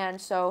stuff. And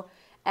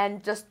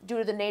just due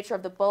to the nature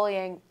of the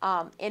bullying,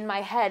 in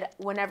my head,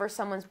 whenever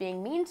someone's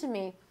being mean to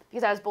me,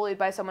 because I was bullied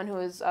by someone who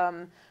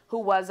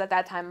was at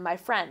that time my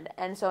friend,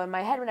 and so in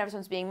my head, whenever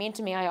someone's being mean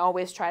to me, I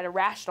always try to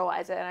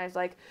rationalize it, and I was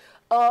like,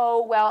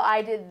 oh, well,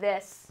 I did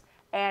this,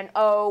 and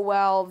oh,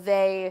 well,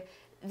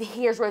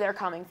 here's where they're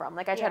coming from.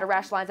 Like, I try to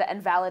rationalize it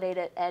and validate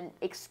it and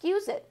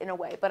excuse it in a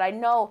way, but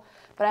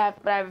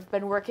I've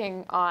been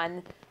working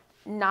on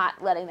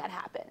not letting that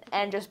happen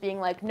and just being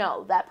like,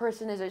 no, that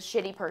person is a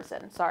shitty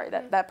person. Sorry,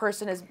 that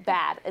person is a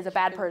bad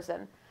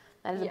person.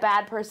 That is a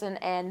bad person,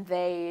 and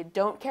they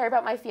don't care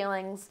about my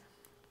feelings,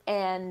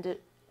 and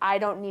I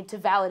don't need to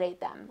validate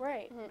them.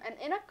 Right. Mm-hmm. And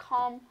in a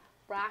calm,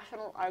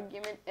 rational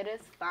argument, it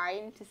is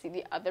fine to see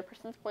the other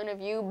person's point of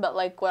view, but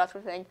like what else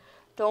we're saying,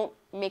 don't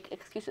make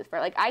excuses for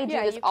it. Like, I do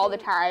this all the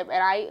time,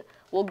 and I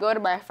will go to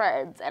my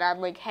friends, and I'm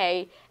like,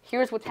 hey,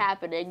 here's what's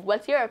happening.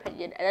 What's your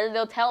opinion? And then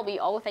they'll tell me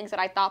all the things that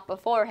I thought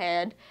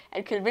beforehand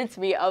and convince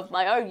me of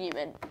my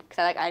argument.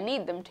 Because I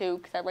need them to,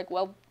 because I'm like,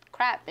 well,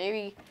 crap,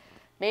 maybe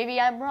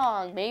I'm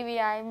wrong. Maybe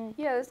I'm...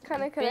 Yeah, this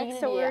kind of connects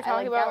to what we were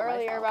talking about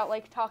earlier about,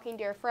 like, talking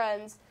to your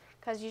friends.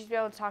 Because you should be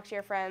able to talk to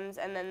your friends,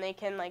 and then they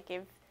can, like,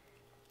 give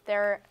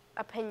their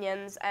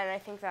opinions, and I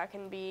think that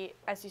can be,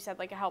 as you said,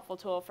 like, a helpful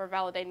tool for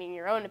validating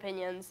your own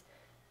opinions,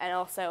 and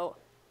also,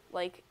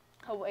 like,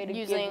 a way to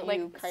using, give like,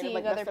 you kind seeing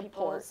of like other the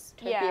support people's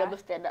to be able to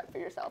stand up for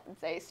yourself and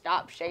say,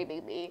 stop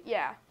shaming me.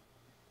 Yeah.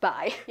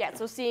 Bye. Yeah,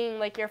 so seeing,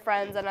 like, your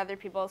friends and other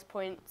people's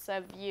points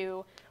of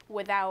view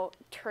without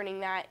turning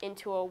that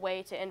into a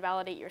way to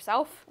invalidate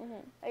yourself,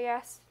 I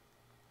guess.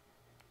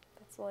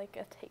 That's, like,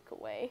 a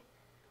takeaway.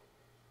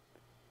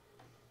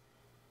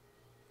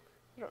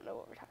 I don't know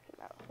what we're talking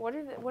about.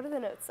 What do the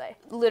notes say?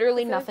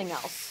 Literally nothing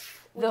else.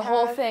 The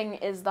whole thing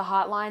is the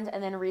hotlines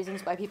and then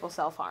reasons why people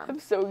self-harm. I'm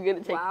so good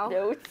at taking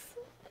notes.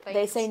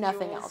 They say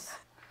nothing else.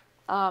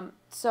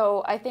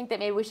 So I think that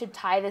maybe we should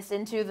tie this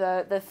into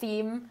the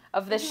theme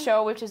of this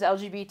show, which is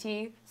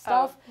LGBT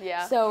stuff. Oh,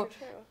 yeah. So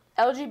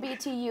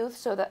LGBT youth,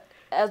 so the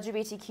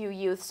LGBTQ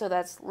youth, so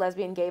that's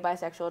lesbian, gay,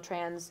 bisexual,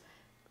 trans,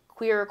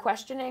 queer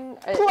questioning,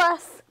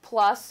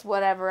 plus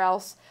whatever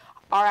else,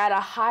 are at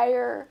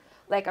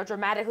a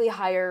dramatically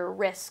higher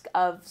risk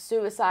of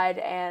suicide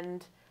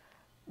and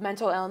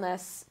mental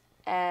illness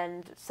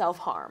and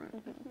self-harm.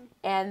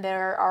 And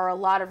there are a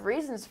lot of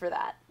reasons for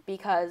that,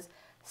 because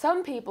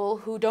some people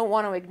who don't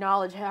want to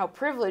acknowledge how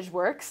privilege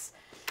works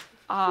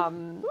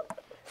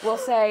will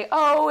say,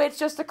 oh, it's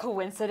just a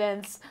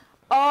coincidence.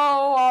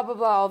 Oh, blah, blah,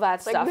 blah, all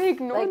that stuff. Like, they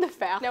ignore the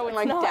fact and,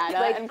 like,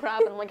 data and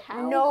crap, and, like,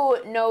 how?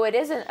 No, it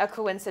isn't a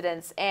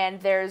coincidence. And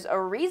there's a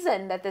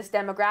reason that this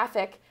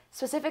demographic,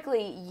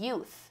 specifically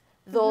youth,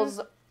 those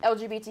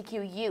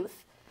LGBTQ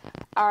youth,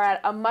 are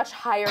at a much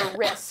higher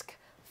risk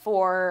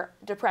for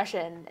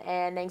depression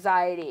and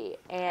anxiety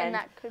and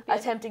that could be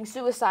attempting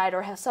suicide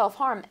or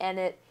self-harm, and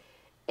it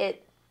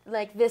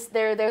like this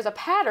there's a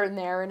pattern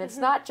there, and it's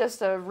not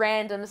just a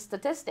random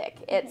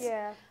statistic. It's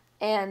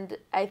and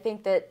I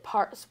think that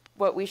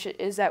what we should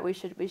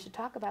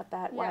talk about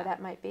that, why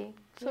that might be.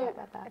 So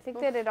about that. I think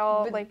that it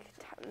all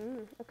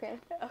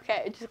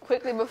Okay, just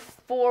quickly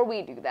before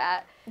we do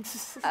that,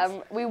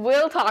 we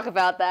will talk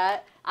about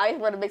that. I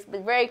just want to make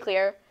something very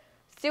clear.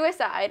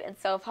 Suicide and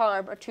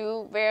self-harm are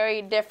two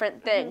very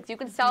different things. You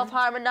can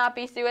self-harm and not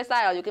be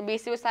suicidal. You can be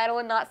suicidal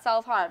and not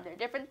self-harm. They're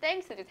different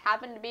things that just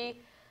happen to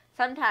be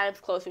sometimes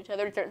close to each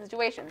other in certain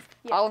situations.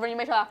 Oliver, you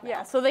may talk now.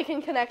 Yeah, so they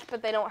can connect,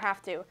 but they don't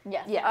have to.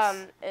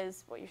 Yes.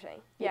 Is what you're saying.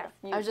 Yeah.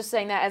 I was just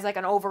saying that as like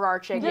an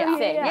overarching thing.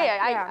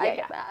 I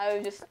get that. I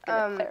was just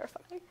going to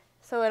clarify.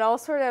 So it all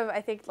sort of,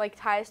 I think, like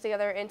ties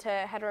together into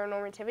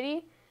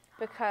heteronormativity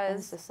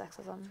because... And the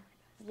sexism.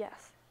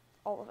 Yes,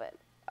 all of it.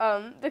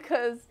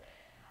 Because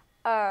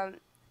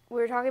we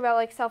were talking about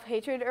like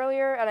self-hatred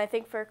earlier, and I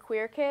think for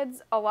queer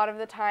kids, a lot of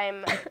the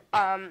time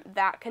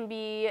that can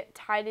be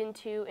tied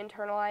into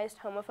internalized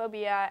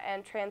homophobia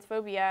and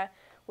transphobia,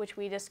 which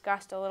we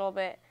discussed a little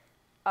bit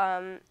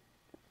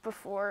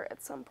before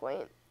at some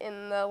point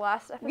in the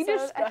last episode, we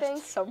discussed I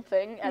think.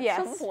 something at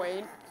some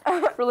point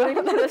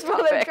related to this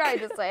topic. That's what I'm trying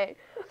to say.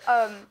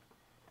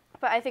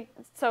 But I think,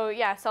 so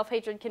yeah,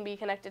 self-hatred can be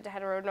connected to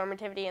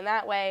heteronormativity in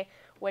that way,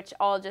 which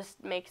all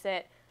just makes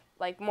it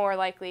like more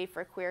likely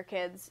for queer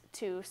kids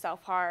to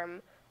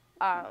self-harm,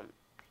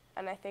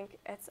 and I think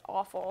it's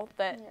awful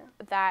that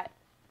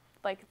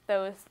like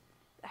those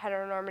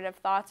heteronormative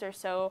thoughts are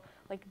so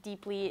like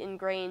deeply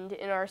ingrained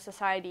in our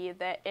society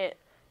that it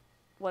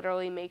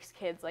literally makes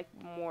kids like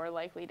more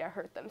likely to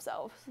hurt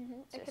themselves.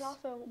 It can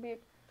also be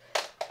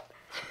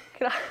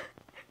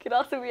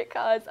a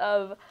cause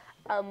of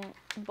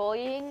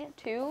bullying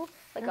too.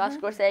 Like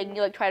Oscar was saying,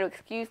 you like try to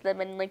excuse them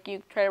and like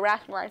you try to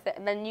rationalize it,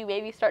 and then you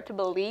maybe start to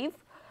believe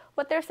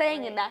what they're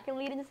saying, and that can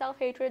lead into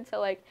self-hatred. So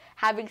like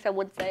having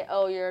someone say,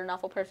 "Oh, you're an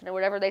awful person," or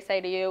whatever they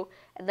say to you,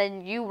 and then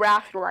you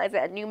rationalize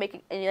it and you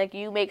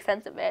make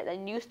sense of it,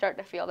 and you start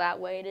to feel that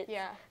way. And it's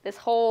this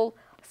whole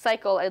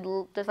cycle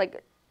and just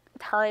like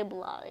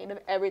timeline of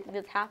everything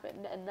that's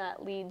happened, and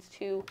that leads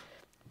to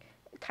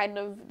kind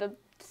of the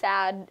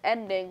sad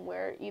ending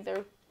where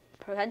either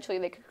potentially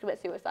they could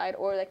commit suicide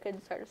or they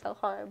could start to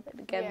self-harm. And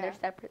again, they're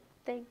separate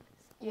things.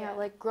 Yeah,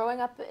 like growing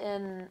up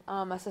in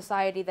a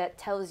society that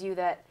tells you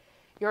that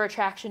your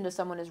attraction to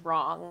someone is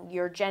wrong,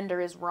 your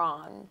gender is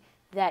wrong,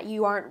 that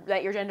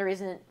your gender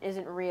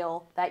isn't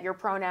real, that your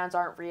pronouns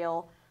aren't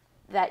real,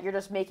 that you're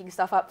just making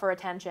stuff up for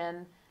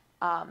attention,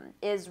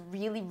 is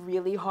really,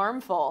 really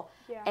harmful.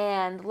 Yeah.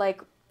 And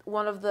like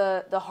one of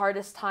the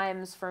hardest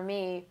times for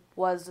me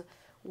was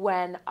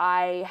when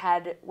I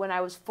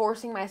was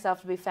forcing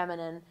myself to be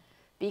feminine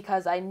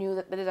because I knew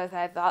that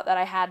I thought that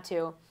I had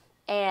to,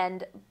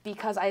 and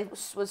because I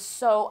was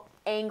so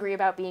angry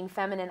about being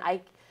feminine,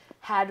 I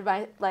had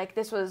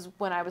this was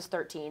when I was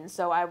 13,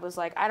 so I was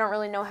like, I don't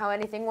really know how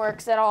anything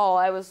works at all.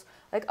 I was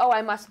like, oh,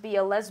 I must be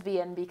a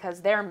lesbian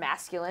because they're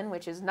masculine,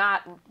 which is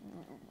not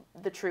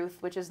the truth,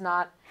 which is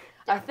not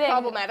a thing.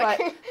 Problematic.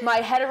 But my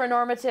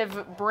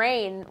heteronormative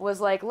brain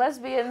was like,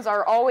 lesbians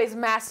are always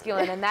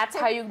masculine, and that's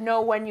how you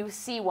know when you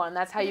see one.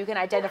 That's how you can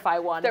identify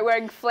one. They're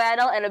wearing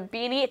flannel and a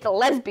beanie. It's a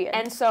lesbian.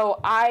 And so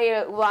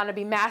I want to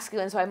be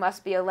masculine, so I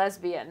must be a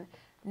lesbian.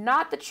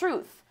 Not the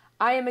truth.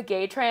 I am a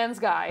gay trans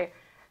guy.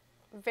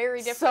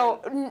 Very different.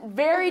 So,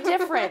 very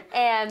different.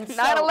 And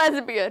not a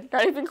lesbian.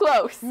 Not even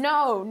close.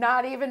 No,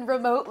 not even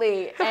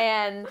remotely.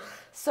 And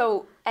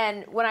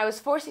when I was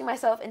forcing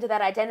myself into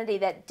that identity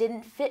that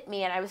didn't fit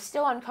me and I was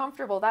still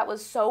uncomfortable, that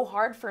was so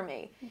hard for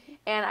me.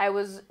 And I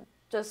was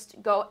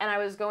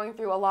going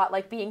through a lot,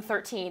 like being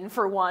 13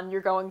 for one, you're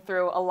going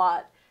through a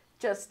lot.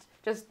 Just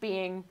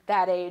being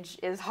that age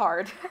is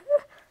hard.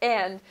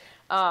 And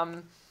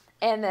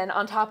then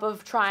on top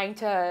of trying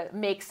to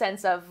make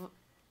sense of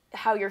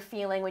how you're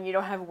feeling when you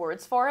don't have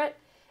words for it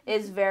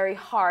is very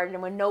hard,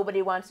 and when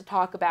nobody wants to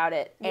talk about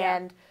it.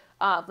 And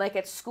like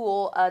at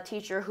school, a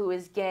teacher who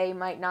is gay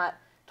might not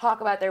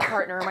talk about their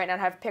partner, might not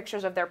have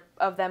pictures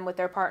of them with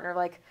their partner.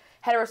 Like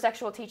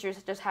heterosexual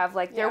teachers just have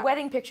like their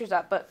wedding pictures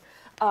up, but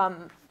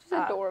it's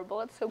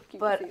adorable. It's so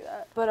cute to see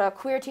that. But a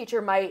queer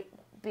teacher might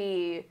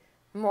be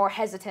more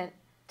hesitant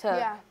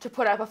to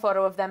put up a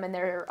photo of them and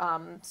their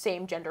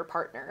same gender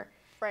partner.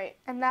 Right.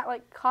 And that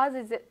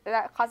causes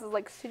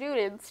like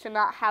students to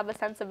not have a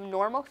sense of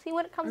normalcy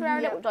when it comes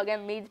around it, which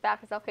again leads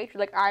back to self-hatred.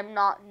 Like, I'm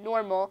not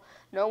normal.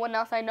 No one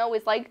else I know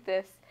is like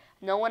this.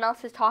 No one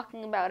else is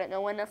talking about it.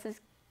 No one else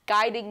is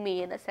guiding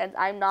me in a sense.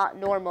 I'm not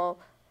normal.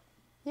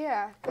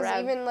 Yeah,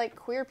 because even like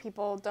queer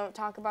people don't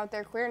talk about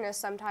their queerness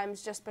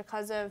sometimes just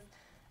because of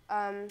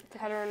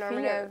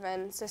heteronormative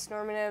and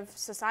cisnormative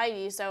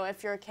society. So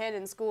if you're a kid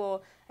in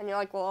school and you're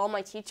like, well, all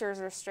my teachers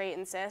are straight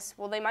and cis.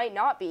 Well, they might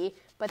not be,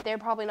 but they're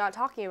probably not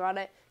talking about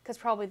it because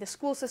probably the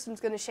school system's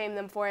going to shame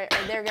them for it,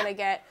 or they're going to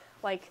get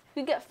like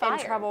You get fired.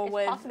 in trouble It's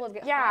with possible to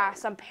get yeah, fired.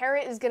 some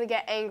parent is going to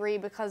get angry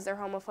because they're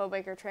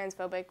homophobic or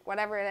transphobic,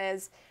 whatever it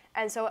is.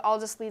 And so it all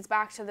just leads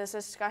back to this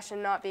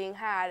discussion not being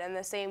had, and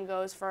the same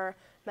goes for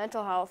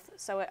mental health.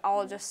 So it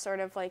all just sort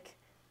of like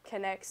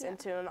connects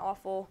into an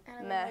awful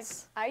And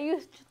mess. like, I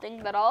used to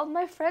think that all of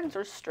my friends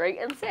were straight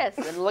and cis,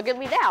 and look at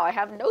me now. I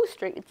have no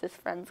straight and cis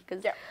friends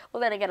because, well,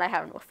 then again, I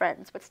have no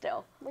friends, but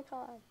still. Oh my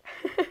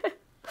god.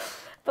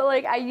 But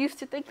like, I used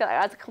to think that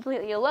I was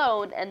completely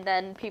alone, and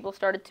then people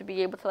started to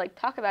be able to like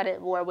talk about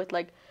it more with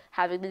like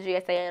having the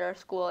GSA in our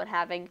school and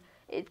having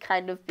it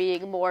kind of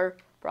being more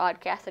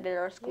broadcasted in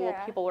our school.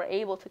 Yeah. People were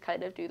able to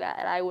kind of do that,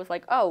 and I was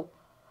like, oh,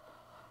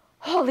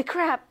 holy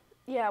crap.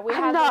 Yeah, we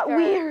I'm had not like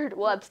weird.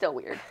 Well, I'm still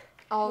weird.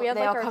 We had,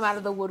 They like, all our come out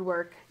of the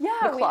woodwork. Yeah,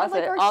 The we had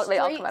like closet. our They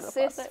all straight come out of the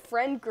cis closet.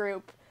 friend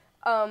group.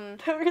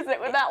 Because it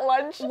was at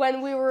lunch.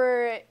 When we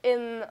were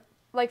in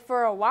like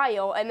for a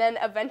while, and then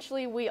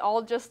eventually we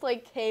all just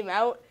like came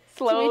out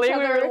Slowly, to each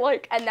we other, were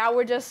like, and now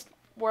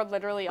we're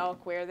literally all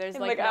queer. There's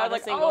and like I not was a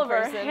like, single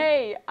Oliver, person.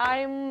 hey,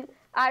 I'm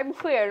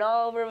queer, and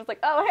Oliver was like,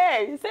 oh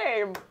hey,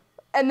 same.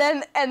 And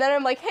then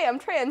I'm like, hey, I'm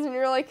trans, and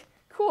you're like,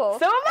 cool.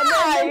 So am and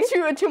I.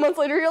 then 2 months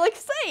later, you're like,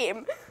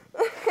 same.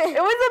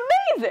 It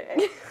was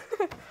amazing.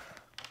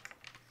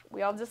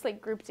 We all just like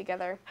grouped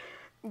together.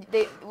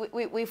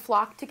 We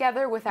flocked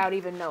together without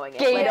even knowing it.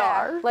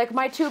 Gaydar. Like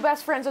my two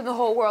best friends in the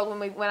whole world,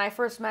 when I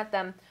first met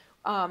them,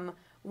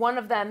 one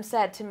of them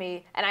said to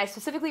me, and I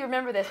specifically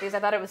remember this because I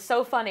thought it was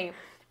so funny,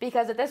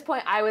 because at this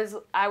point I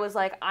was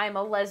like, I'm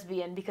a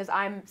lesbian because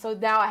so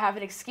now I have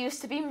an excuse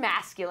to be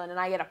masculine and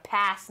I get a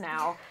pass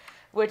now,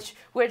 which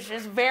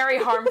is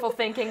very harmful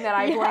thinking that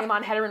I blame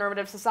on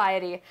heteronormative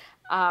society,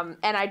 and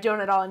I don't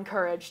at all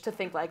encourage to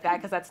think like that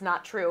because that's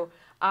not true.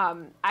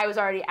 I was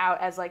already out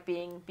as like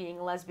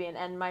being lesbian,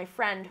 and my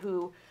friend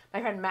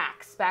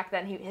Max, back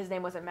then his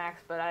name wasn't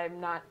Max, but I'm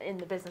not in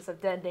the business of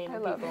dead naming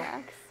people. I love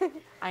Max.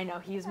 I know,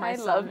 he's my I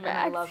son, love and Max.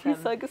 I love him.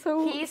 He's like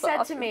so. He said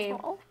soft to and me,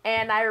 small.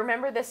 and I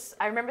remember this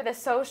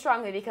so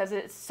strongly because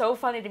it's so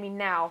funny to me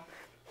now.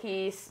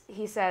 He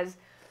says,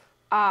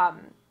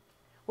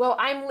 well,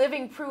 I'm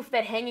living proof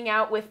that hanging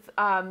out with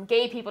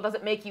gay people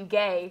doesn't make you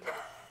gay.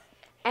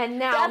 And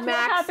now That's Max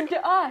what happened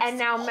to us. And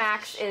now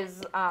Max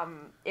is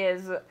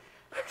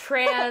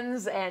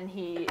trans, and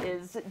he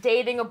is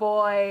dating a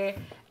boy,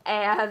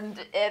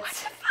 and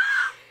it's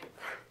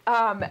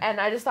and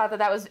I just thought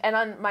that was,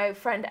 and my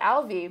friend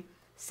Alvi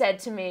said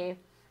to me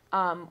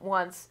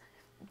once,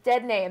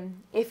 dead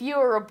name, if you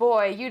were a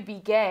boy you'd be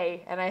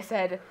gay, and I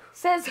said,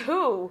 says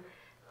who?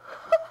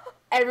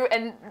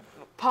 And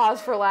pause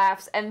for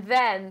laughs, and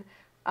then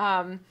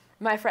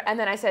my friend, and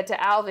then I said to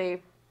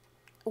Alvi,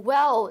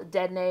 well,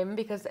 dead name,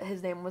 because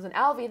his name wasn't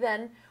Alvi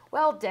then,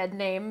 well, dead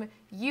name,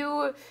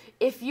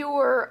 if you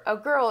were a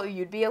girl,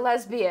 you'd be a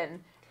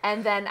lesbian.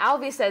 And then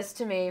Alvi says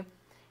to me,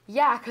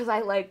 yeah, because I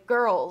like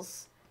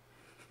girls,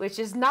 which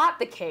is not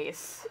the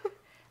case.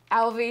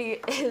 Alvi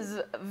is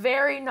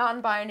very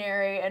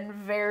non-binary and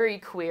very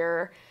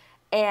queer,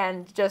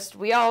 and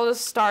we all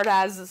just start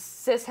as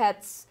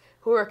cis-hets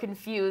who are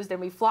confused, and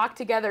we flock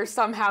together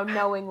somehow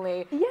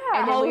knowingly. Yeah.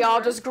 And then we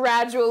all just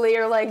gradually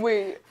are like,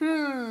 Wait.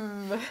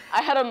 I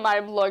had a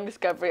mind-blowing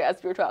discovery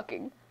as we were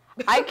talking.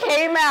 I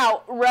came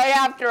out right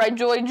after I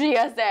joined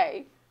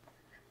GSA.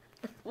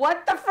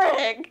 What the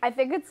frig? I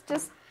think it's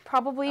just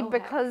probably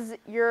because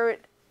your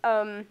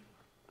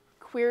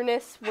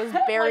queerness was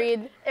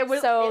buried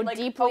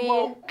deeply.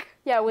 Awoke.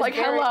 Yeah, it was Like,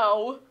 buried.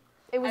 hello.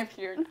 It was I'm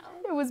here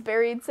now. It was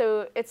buried,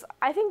 so it's.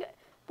 I think,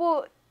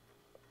 well,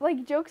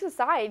 like jokes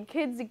aside,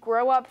 kids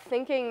grow up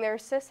thinking they're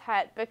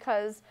cishet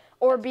because,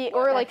 or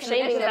like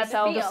shaming that's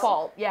themselves. the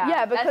default. Yeah.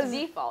 Yeah, because That's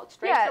default.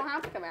 Straights yeah. don't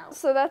have to come out.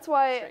 so that's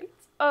why. Straights.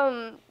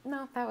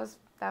 No, that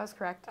was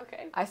correct.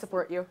 Okay. I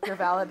support you. You're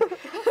valid.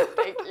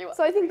 Thank you.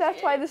 So I think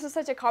that's why this is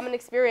such a common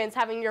experience,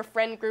 having your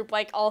friend group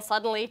like all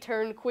suddenly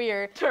turn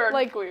queer. Queer.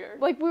 Like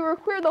we were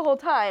queer the whole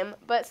time,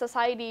 but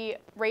society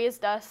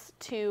raised us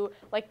to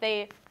like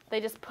they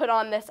just put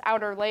on this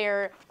outer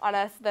layer on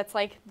us that's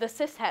like the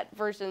cishet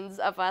versions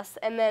of us,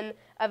 and then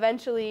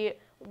eventually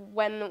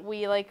when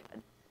we like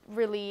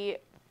really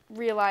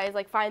realize,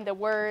 like find the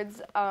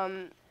words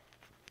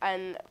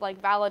and like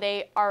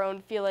validate our own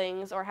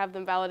feelings or have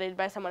them validated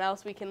by someone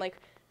else, we can like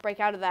break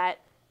out of that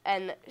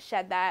and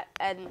shed that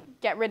and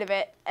get rid of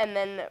it. And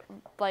then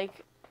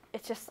like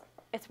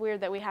it's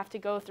weird that we have to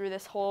go through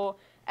this whole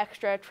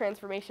extra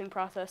transformation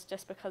process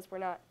just because we're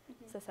not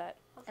cishet.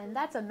 And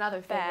that's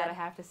another thing Bad. that I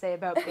have to say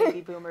about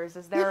baby boomers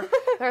is there's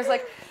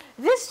like,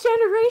 this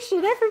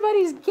generation,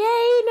 everybody's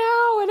gay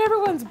now and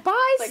everyone's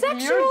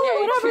bisexual, you're gay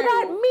whatever too,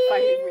 that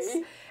fighting means.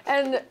 me.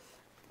 And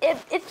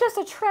it's just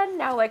a trend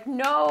now. Like,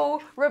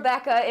 no,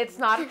 Rebecca, it's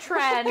not a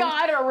trend.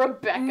 God or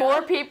Rebecca.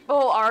 More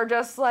people are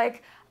just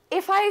like,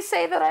 if I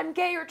say that I'm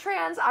gay or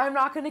trans, I'm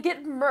not going to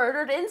get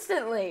murdered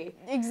instantly.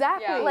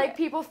 Exactly. Yeah. Like,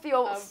 people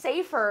feel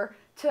safer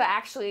to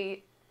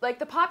actually like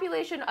the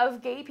population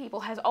of gay people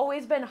has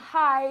always been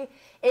high.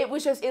 It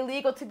was just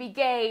illegal to be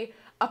gay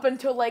up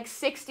until like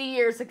 60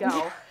 years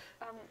ago.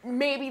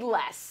 Maybe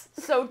less.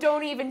 So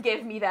don't even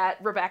give me that,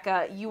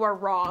 Rebecca. You are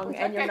wrong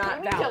and you're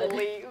not valid. To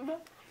leave.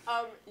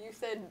 You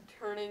said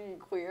turning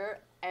queer,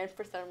 and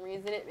for some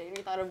reason it made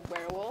me thought of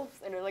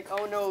werewolves, and they're like,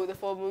 oh no, the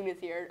full moon is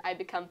here. I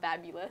become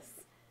fabulous.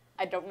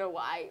 I don't know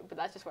why, but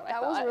that's just what I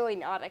thought. That was really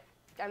not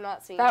I'm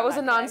not seeing That was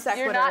a non connection.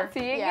 sequitur. You're not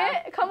seeing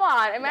it? Come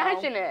on,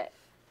 imagine it.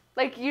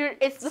 Like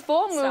it's the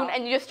full moon, Stop.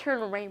 and you just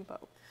turn a rainbow.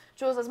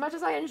 Jules, as much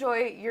as I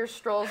enjoy your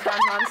strolls down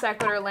non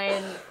sequitur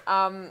lane,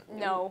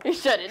 No. You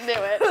shouldn't do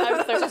it.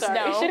 I'm so sorry.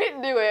 no. You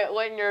shouldn't do it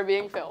when you're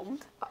being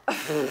filmed.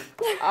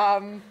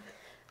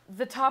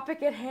 the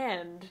topic at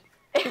hand.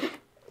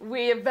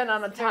 We have been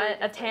on a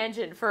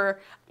tangent for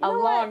a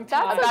long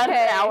time. That's okay. About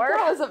an hour?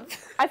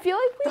 I feel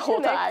like The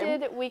whole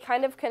time. we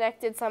kind of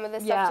connected some of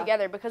this Yeah. stuff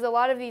together because a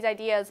lot of these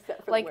ideas,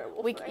 Except for like the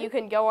werewolf, right? you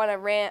can go on a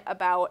rant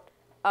about,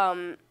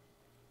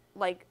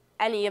 like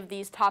any of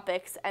these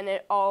topics, and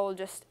it all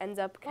just ends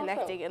up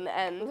connecting in the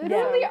end.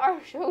 Literally,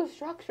 our show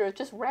structure is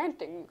just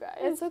ranting, you guys.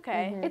 It's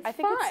okay. It's I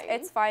think fine.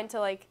 it's fine to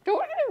like.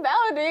 Don't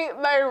invalidate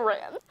my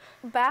rant.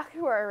 Back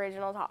to our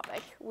original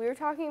topic. We were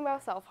talking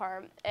about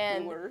self-harm,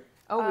 and We were.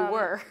 Oh, we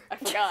were. I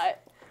forgot.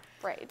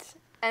 right.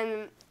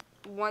 And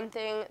one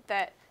thing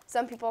that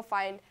some people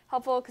find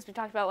helpful, because we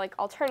talked about like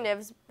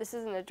alternatives. This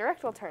isn't a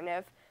direct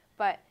alternative,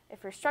 but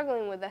if you're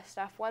struggling with this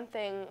stuff, one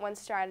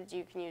strategy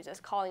you can use is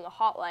calling a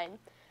hotline,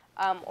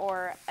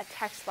 or a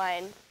text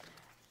line,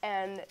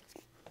 and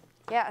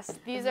yes,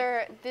 this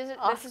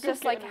is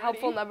just like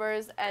helpful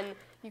numbers, and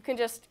you can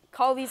just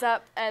call these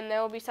up, and there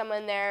will be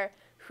someone there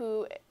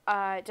who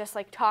just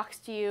like talks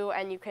to you,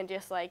 and you can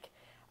just like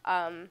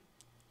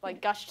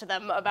gush to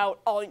them about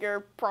all your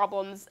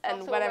problems and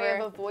Also whatever. a way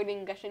of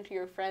avoiding gushing to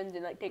your friends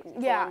and like taking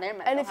control Yeah, on their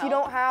mental and if you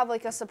health. don't have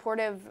like a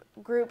supportive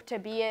group to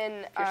be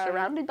in, If you're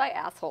surrounded by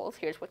assholes,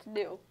 here's what to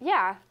do.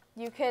 yeah,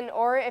 you can,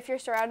 or if you're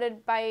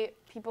surrounded by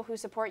people who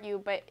support you,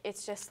 but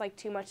it's just like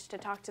too much to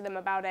talk to them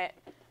about it.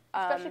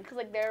 Especially because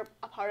like they're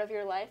a part of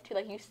your life too.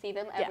 Like you see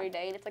them every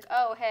day, and it's like,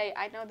 oh hey,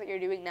 I know that you're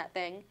doing that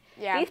thing.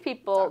 Yeah, These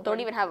people don't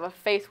even have a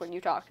face when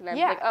you talk to them.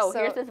 Yeah, It's like, oh, so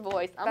here's this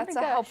voice. That's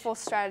a helpful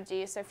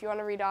strategy. So if you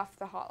want to read off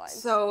the hotlines.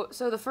 So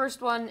the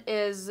first one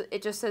is,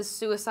 it just says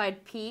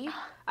Suicide P.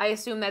 I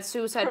assume that's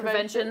Suicide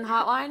Prevention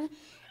Hotline.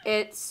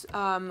 It's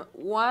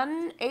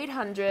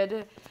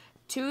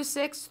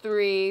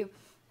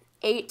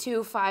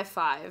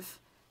 1-800-263-8255.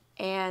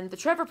 And the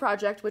Trevor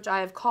Project, which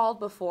I have called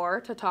before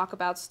to talk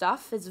about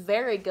stuff, is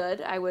very good.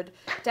 I would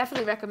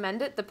definitely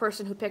recommend it. The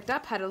person who picked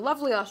up had a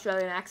lovely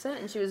Australian accent,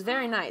 and she was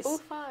very nice. Oh,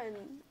 fun.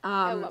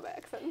 I love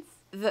accents.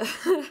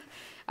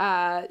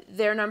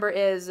 Their number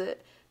is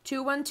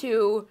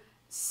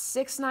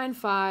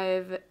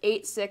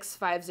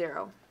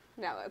 212-695-8650.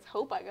 Now let's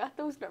hope I got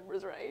those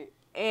numbers right.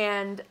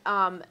 And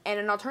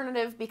an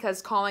alternative,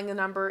 because calling the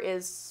number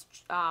is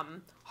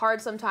hard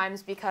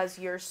sometimes because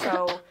you're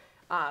so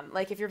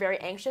like if you're very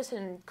anxious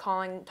and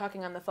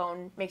talking on the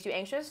phone makes you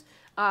anxious.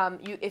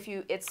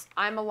 It's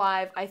I'm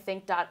Alive. I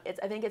think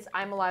it's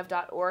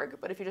imalive.org.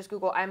 But if you just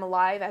Google I'm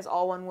Alive as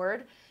all one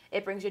word,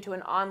 it brings you to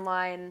an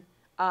online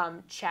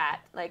chat,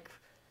 like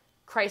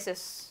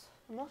crisis.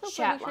 I'm also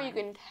chat pretty sure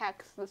you line. can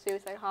text the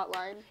suicide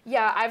hotline.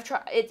 Yeah, I've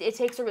tried. It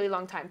takes a really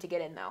long time to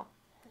get in though,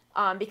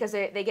 because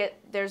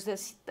there's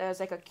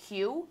like a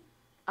queue.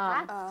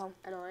 That's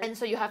annoying. And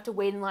so you have to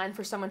wait in line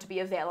for someone to be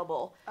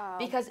available.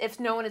 Because if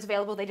no one is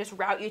available, they just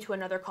route you to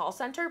another call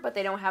center, but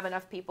they don't have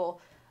enough people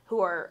who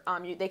are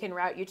they can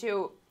route you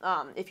to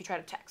if you try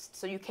to text.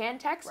 So you can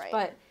text, Right.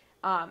 but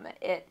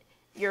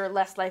you're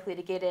less likely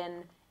to get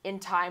in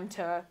time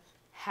to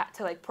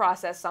like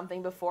process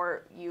something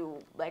before you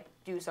like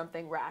do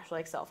something rash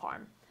like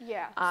self-harm.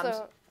 Yeah.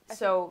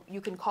 So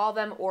you can call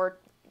them or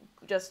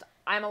just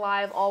I'm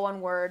Alive, all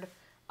one word.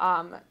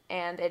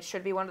 And it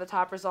should be one of the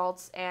top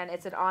results, and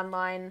it's an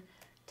online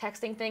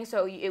texting thing,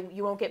 so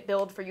you won't get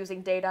billed for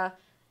using data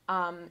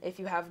if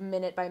you have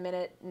minute by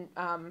minute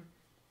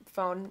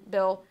phone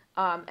bill,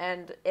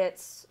 and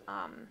it's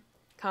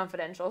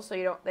confidential, so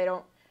they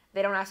don't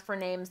ask for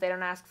names, they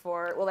ask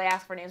for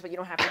names, but you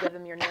don't have to give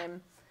them your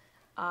name,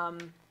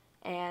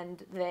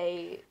 and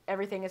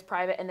everything is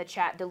private, and the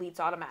chat deletes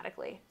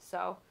automatically,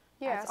 so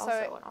yeah, that's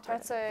also an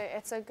alternative.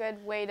 it's a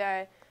good way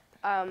to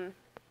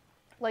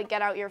like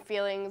get out your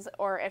feelings,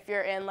 or if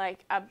you're in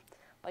like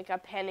a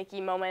panicky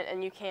moment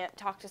and you can't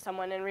talk to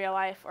someone in real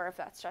life, or if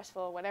that's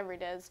stressful, whatever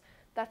it is,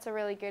 that's a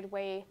really good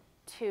way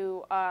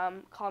to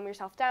calm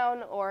yourself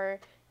down or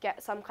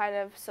get some kind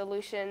of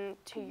solution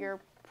to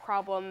your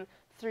problem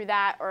through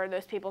that, or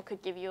those people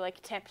could give you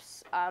like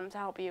tips to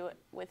help you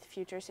with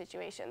future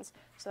situations.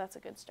 So that's a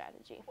good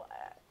strategy.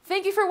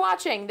 Thank you for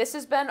watching. This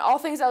has been All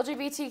Things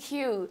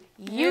LGBTQ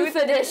Youth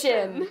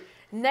Edition.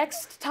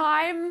 Next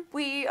time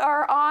we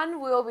are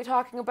on, we'll be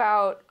talking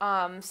about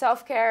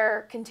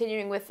self-care,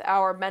 continuing with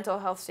our mental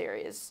health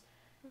series.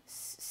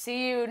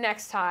 See you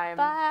next time.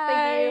 Bye.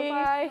 Thank you.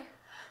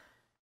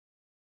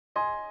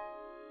 Bye.